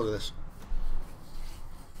 have a look at this.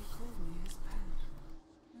 He called me his pet,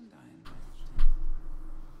 and I indulged him.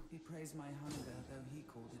 He praised my hunger, though he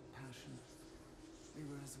called it passion. We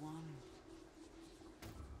were as one.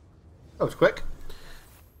 That was quick.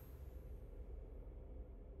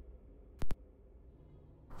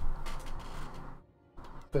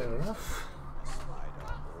 Fair enough.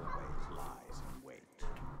 Spider always lies in wait.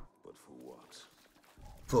 But for what?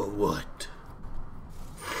 For what?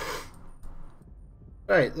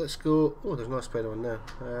 Right, let's go. Oh, there's no spider one there.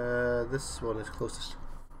 This one is closest.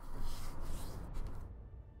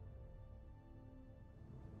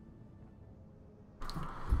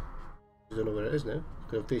 I don't know where it is now,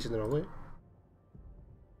 because I'm facing the wrong way.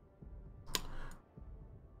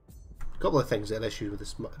 A couple of things that are issues with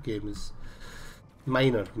this game is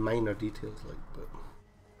minor details, like, but.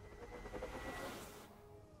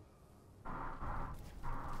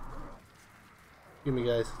 Give me,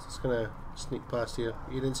 guys. Just gonna sneak past here.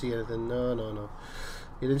 You didn't see anything. No.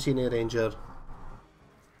 You didn't see any danger.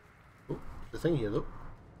 Oh, the thing here though.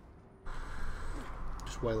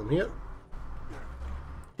 Just while I'm here.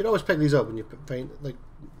 You can always pick these up when you find, like,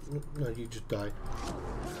 no, you just die.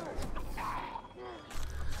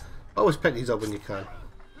 Always pick these up when you can.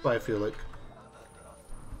 That's what I feel like.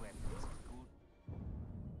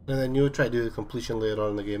 And then you'll try to do the completion later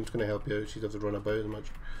on in the game. It's going to help you out, so you don't have to run about as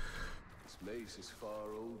much. This mace is far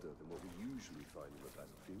older than what we usually find on the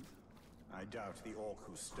battlefield. I doubt the orc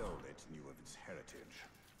who stole it knew of its heritage.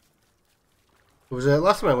 There was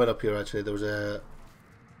last time I went up here, actually, there was a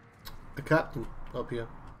captain up here.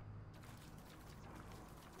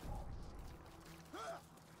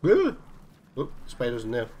 Woo! Oh, spiders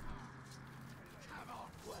in there.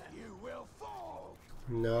 You will fall.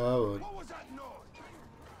 No. What was that noise?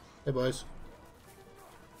 Hey, boys.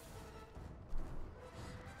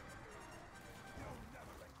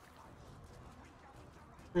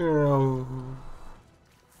 I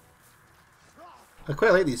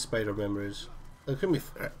quite like these spider members. It took me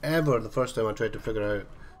forever the first time I tried to figure out.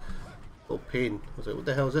 Oh, pain. I was like, what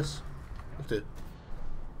the hell is this? What the? I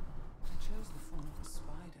chose the form of a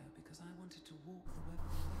spider because I wanted to walk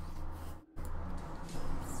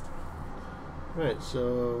the web. Right,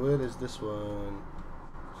 so where is this one?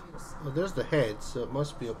 Oh, there's the head, so it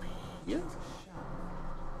must be up here.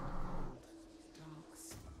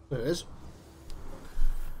 There it is.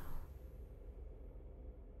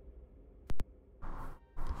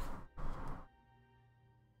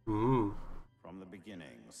 From the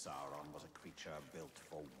beginning, Sauron was a creature built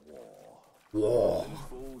for war. War. It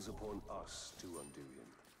falls upon us to undo him.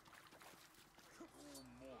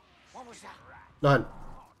 What was that? None.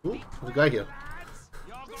 Oh, there's a guy here.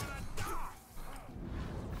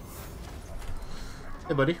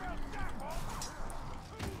 Hey, buddy.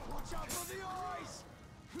 Watch out for the eyes!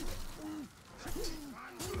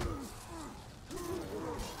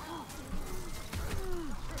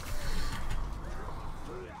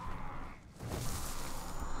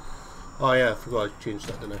 Oh yeah, I forgot I changed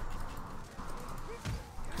that, didn't I?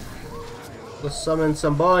 Let's summon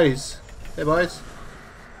some boys. Hey boys.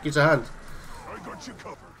 Give us a hand. I got you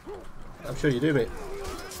covered. I'm sure you do, mate.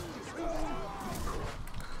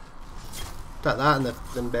 Tap that in the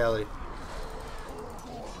belly.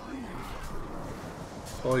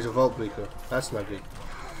 Oh, he's a vault breaker. That's not good.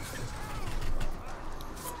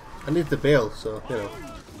 I need the bail, so, you know.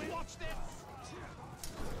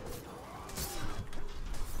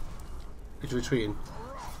 He's retreating.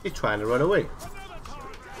 He's trying to run away.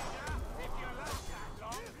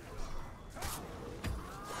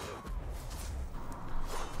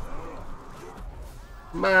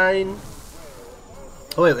 Mine.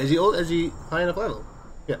 Oh wait, is he old? Is he high enough level?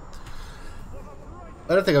 Yeah.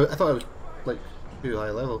 I don't think I thought I was like too high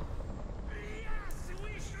level.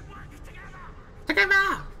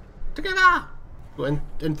 Together! Together! Go and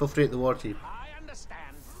infiltrate the war team. I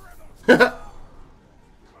understand.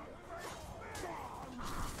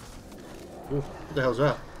 Ooh, what the hell's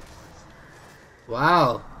that?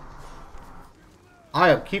 Wow. I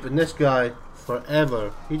am keeping this guy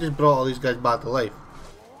forever. He just brought all these guys back to life.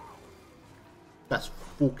 That's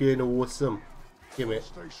fucking awesome. Give me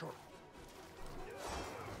it.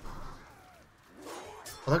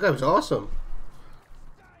 Oh, that guy was awesome.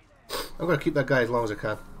 I'm gonna keep that guy as long as I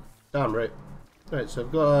can. Damn right. Right, so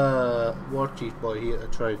I've got a war chief boy here to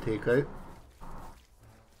try and take out.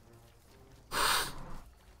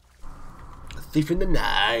 A thief in the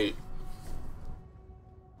night.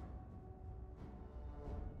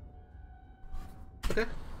 Okay.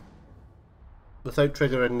 Without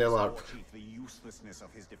triggering the alarm. Chief the uselessness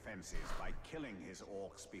of his defenses by killing his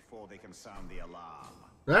orcs before they can sound the alarm.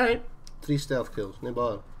 Alright. 3 stealth kills, no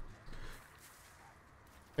bother.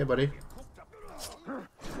 Hey buddy.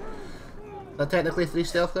 Is that technically 3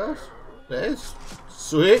 stealth kills? It is.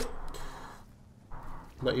 Sweet!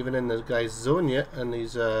 Not even in this guy's zone yet, and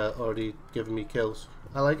he's already given me kills.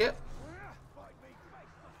 I like it.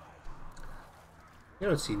 You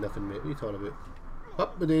don't see nothing, mate. What are you talking about?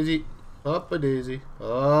 Up a daisy. Up a daisy.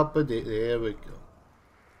 Up a daisy. There we go.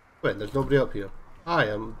 Wait, there's nobody up here. I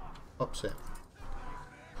am upset.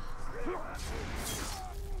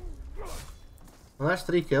 Well, that's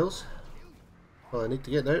 3 kills. Well, I need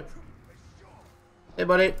to get out. Hey,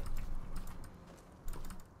 buddy.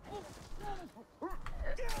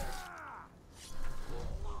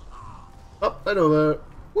 Up and over.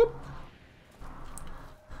 Whoop.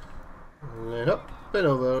 And up and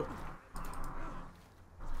over.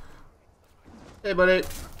 Hey, buddy.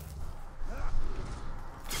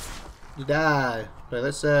 You die. Right,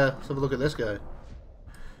 let's have a look at this guy.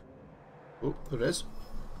 Oh, there it is.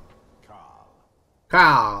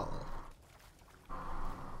 Carl.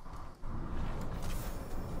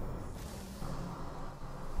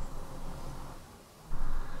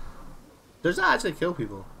 Does that actually kill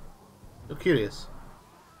people? I'm curious.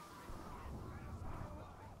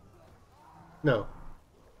 No.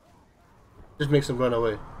 Just makes them run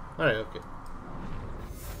away. Alright, okay.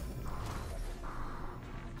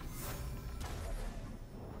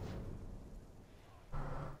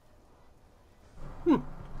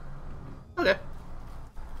 Okay.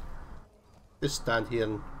 Just stand here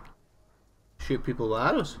and shoot people with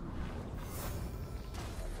arrows.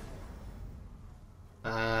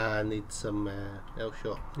 I need some L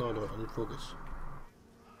shot. No, I need focus.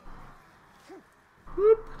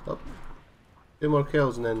 Whoop, up. 2 more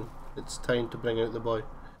kills and then it's time to bring out the boy.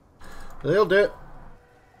 They'll do it.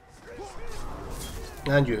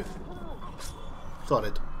 And you.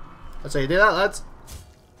 Sorted. That's how you do that, lads.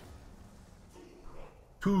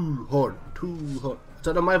 2 horn. Is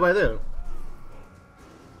that not my boy there?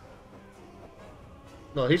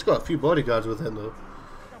 No, he's got a few bodyguards with him though.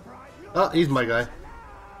 Oh, he's my guy.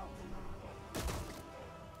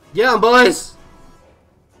 Yeah, boys!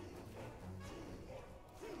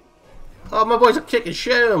 Oh, my boys are kicking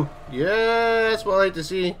shit at him. Yeah, that's what I like to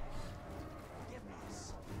see.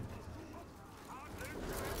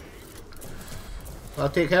 I'll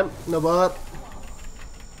take him. No bother.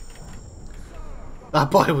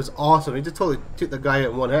 That boy was awesome. He just totally took the guy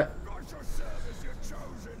out in 1 hit.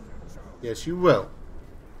 Yes, you will.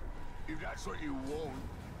 If that's what you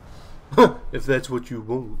want. If that's what you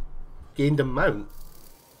want. Gained a mount.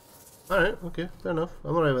 Alright, okay, fair enough.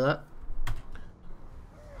 I'm alright with that.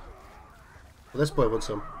 Well, this boy wants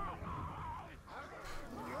some.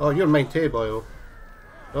 Oh, you're mine too, boyo.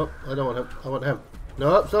 Oh, I don't want him. I want him.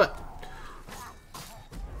 No, stop it.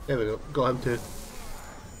 There we go. Got him too.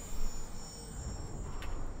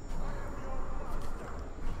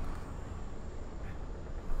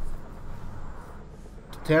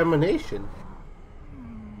 Determination.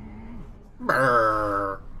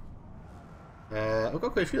 Brrr. I've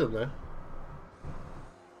got quite a few of them now.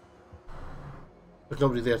 There's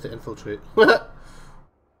nobody there to infiltrate.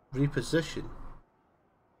 Reposition.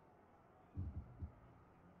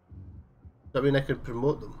 Does that mean I could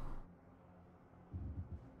promote them?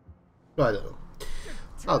 No, I don't know.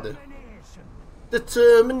 I'll do.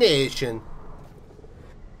 Determination.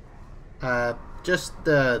 Just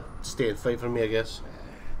stay and fight for me, I guess.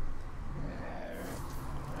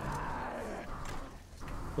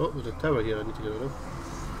 Oh, there's a tower here I need to get rid of.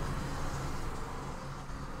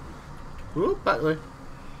 Oh, back way.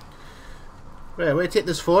 Right, I'm going to take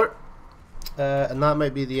this fort. And that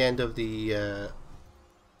might be the end of the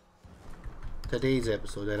today's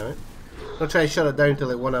episode anyway. I'll try and shut it down to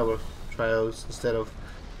like 1 hour trials instead of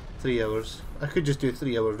 3 hours. I could just do a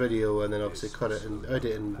 3 hour video and then obviously cut it and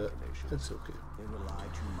edit in, but it's okay. They rely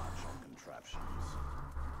too much on contraptions.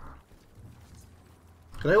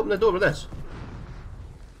 Can I open the door with this?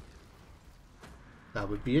 That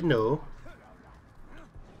would be a no.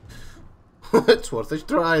 It's worth a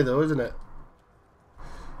try though, isn't it?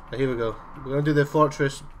 Right, here we go. We're going to do the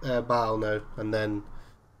fortress battle now and then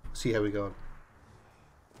see how we go on.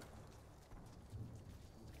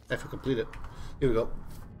 If we complete it. Here we go.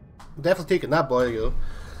 Definitely taking that boy, you go.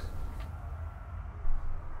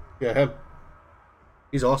 Yeah, him.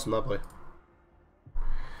 He's awesome, that boy.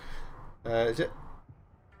 Is it?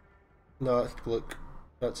 No, that's Gluck.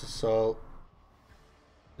 That's Assault.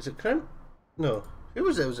 Is it Crimp? No. Who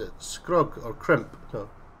was it? Was it Scrog or Crimp? No.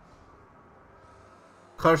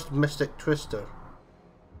 Cursed Mystic Twister.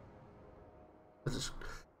 Was it?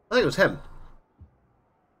 I think it was him.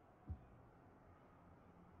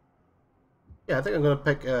 Yeah, I think I'm gonna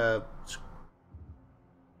pick yeah,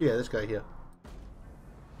 this guy here.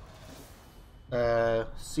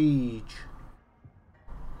 Siege.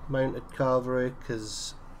 Mounted Cavalry,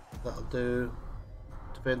 because that'll do.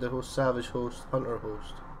 Defender host, Savage host, Hunter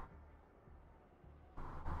host.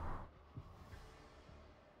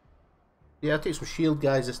 Yeah, I'll take some shield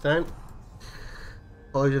guys this time.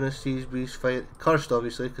 Poisonous, Siege Beast, Fight. Cursed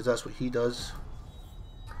obviously, because that's what he does.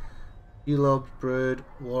 Elob's Brood,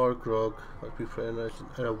 War Grog, that'd be pretty nice.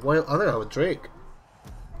 And a wild, I think I have a Drake.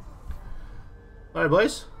 Alright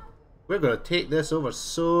boys, we're going to take this over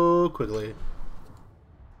so quickly.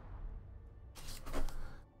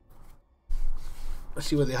 Let's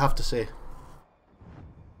see what they have to say.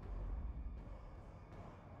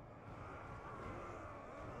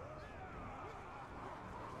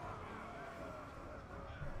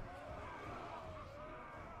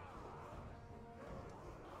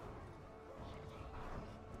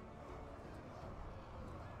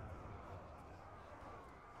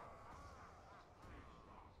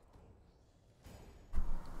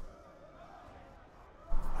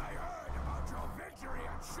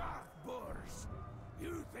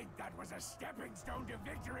 Was a stepping stone to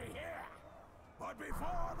victory here. But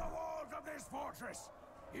before the walls of this fortress,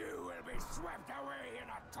 you will be swept away in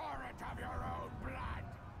a torrent of your own blood.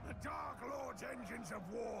 The Dark Lord's engines of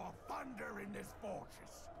war thunder in this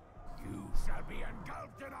fortress. You shall be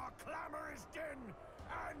engulfed in our clamorous din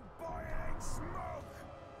and boiling smoke.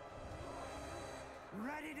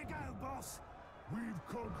 Ready to go, boss. We've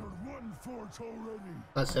conquered one fort already.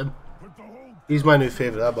 That's him. But the whole He's my new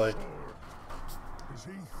favourite, that boy. Does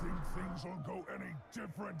he think things will go any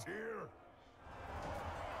different here?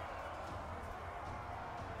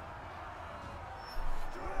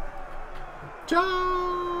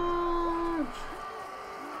 Charge!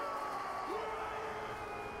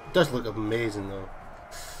 It does look amazing though.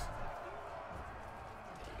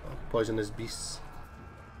 Oh, poisonous beasts.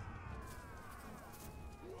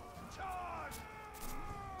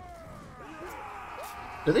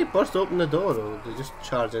 Do they burst open the door or do they just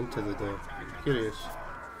charge into the door? I'm curious.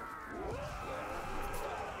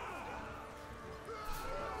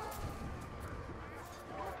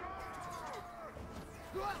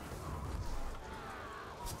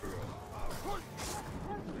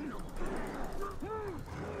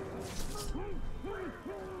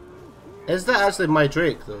 Is that actually my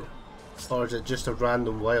Drake though? Or is it just a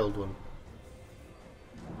random wild one?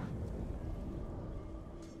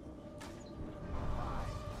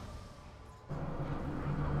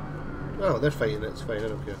 Oh, they're fighting it, it's fine, I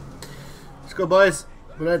don't care. Let's go boys,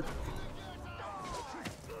 we're in.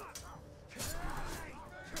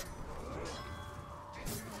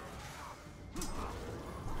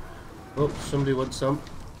 Oh, somebody wants some.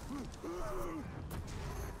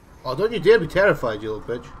 Oh, don't you dare be terrified, you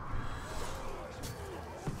little bitch.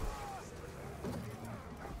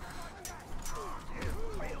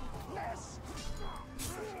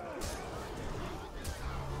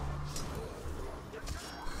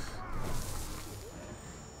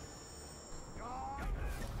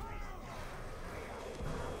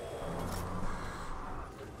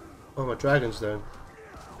 Oh, my dragon's down.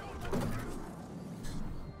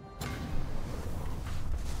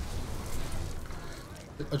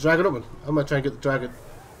 A dragon open. I'm gonna try and get the dragon.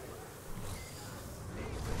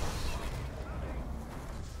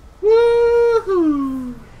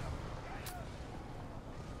 Woohoo!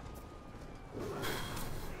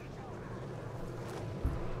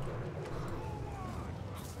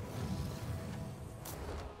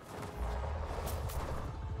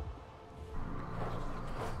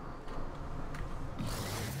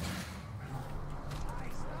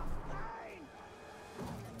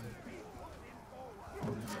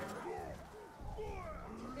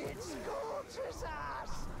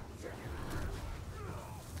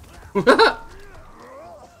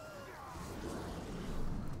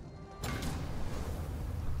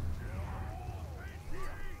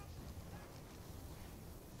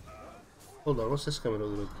 Hold on, what's this coming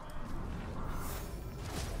over the road?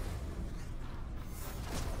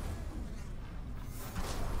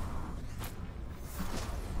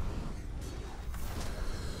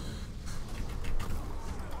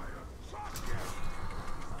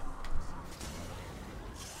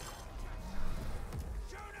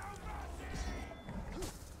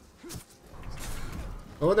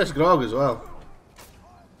 Oh, there's Grog as well.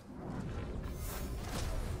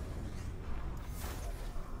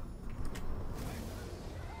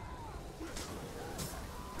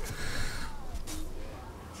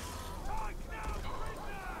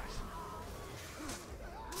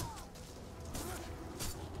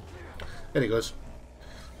 There he goes.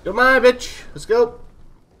 You're mine, bitch. Let's go.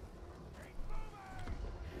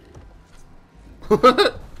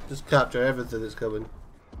 Just capture everything that's coming.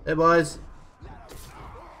 Hey, boys.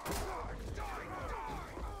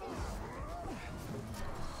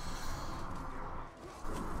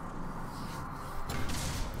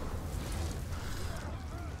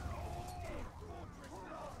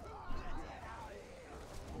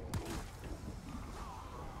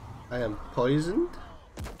 I am poisoned?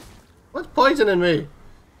 What's poisoning me?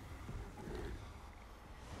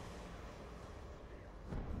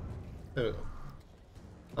 There we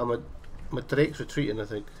go. My Drake's retreating, I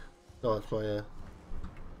think. Oh, it's my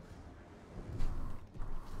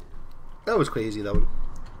that was quite easy, that one.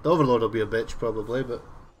 The Overlord will be a bitch probably, but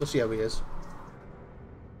we'll see how he is.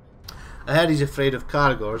 I heard he's afraid of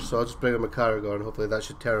Caragors, so I'll just bring him a Caragor and hopefully that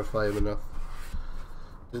should terrify him enough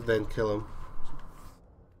to then kill him.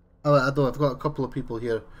 Oh, although I've got a couple of people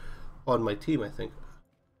here on my team, I think.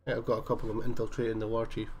 Yeah, I've got a couple of them infiltrating the War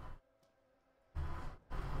Chief.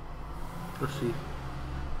 Let's see.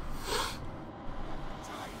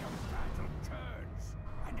 Tide of battle turns,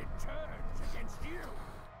 and it turns against you.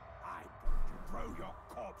 I'm going to throw your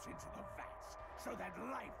corpse into the vats, so that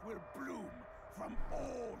life will bloom from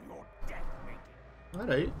all your death making.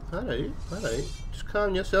 Alright, alright, alright. Just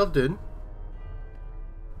calm yourself down.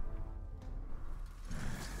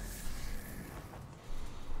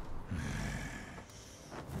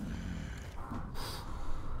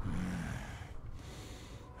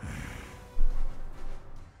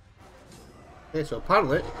 Okay, so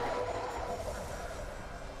apparently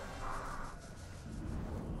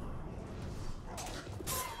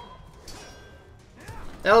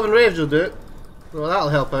Elven Raves will do it. Well, that'll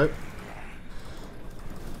help out.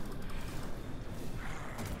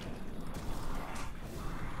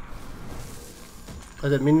 I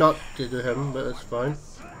didn't mean not to do him, but it's fine.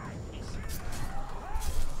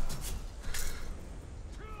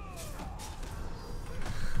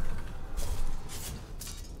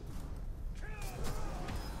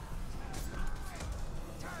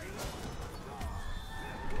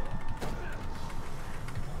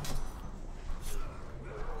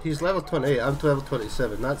 He's level 28, I'm to level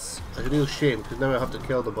 27. That's a real shame because now I have to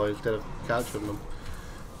kill the boy instead of capturing them.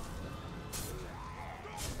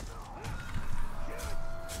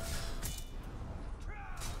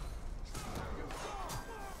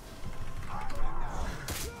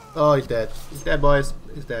 Oh, he's dead. He's dead, boys.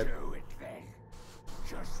 He's dead. Do it then.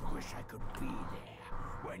 Just wish I could be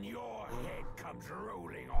there when your head comes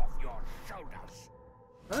rolling off your shoulders.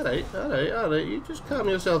 Alright, alright, alright. You just calm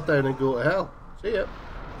yourself down and go to hell. See ya.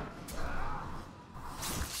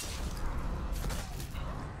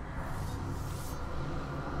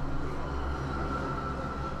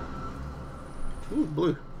 Ooh,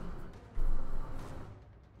 blue.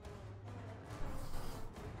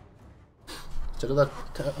 It's another.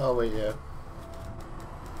 Oh, wait, yeah.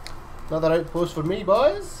 Another outpost for me,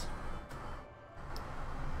 boys.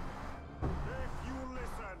 If you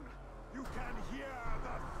listen, you can hear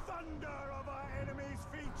the thunder of our enemies'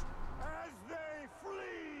 feet as they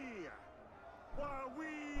flee. While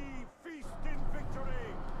we feast in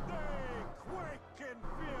victory, they quake in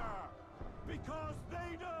fear. Because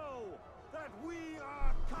they know that we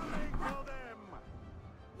are coming for them.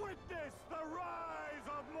 Witness the rise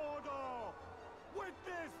of Mordor.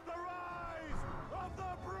 Witness the rise of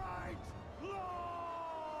the Bright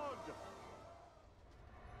Lord.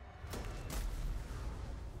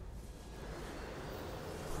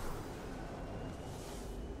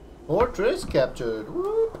 Fortress captured.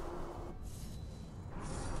 Whoop.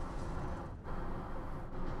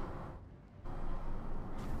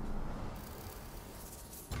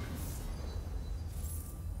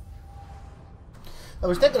 I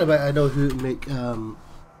was thinking about I know who to make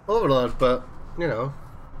Overlord, but you know,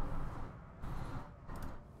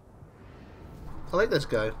 I like this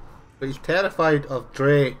guy. But he's terrified of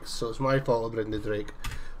drakes, so it's my fault to bring the drake.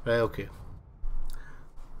 Right, okay.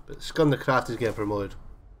 But Scum the Craft is getting promoted.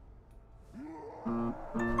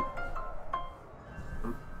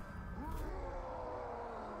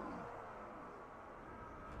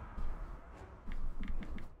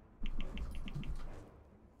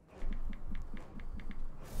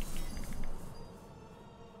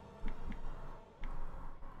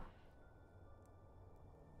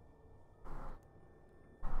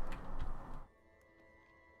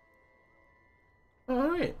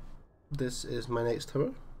 Alright, this is my next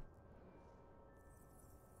tower.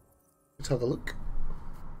 Let's have a look.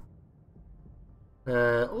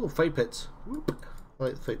 Oh, fight pits. Whoop. I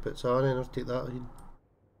like the fight pits. Oh, I didn't have to take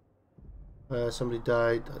that. Somebody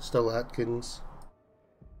died. Still Atkins.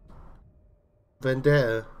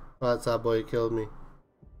 Vendetta. Oh, that's that boy who killed me.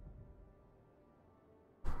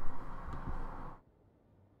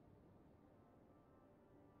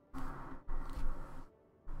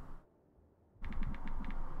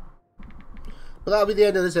 But that'll be the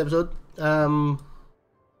end of this episode. I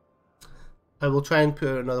will try and put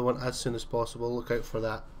out another one as soon as possible. Look out for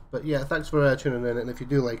that. But yeah, thanks for tuning in. And if you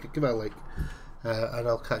do like it, give it a like. And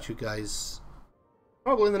I'll catch you guys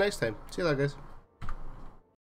probably in the next time. See you later, guys.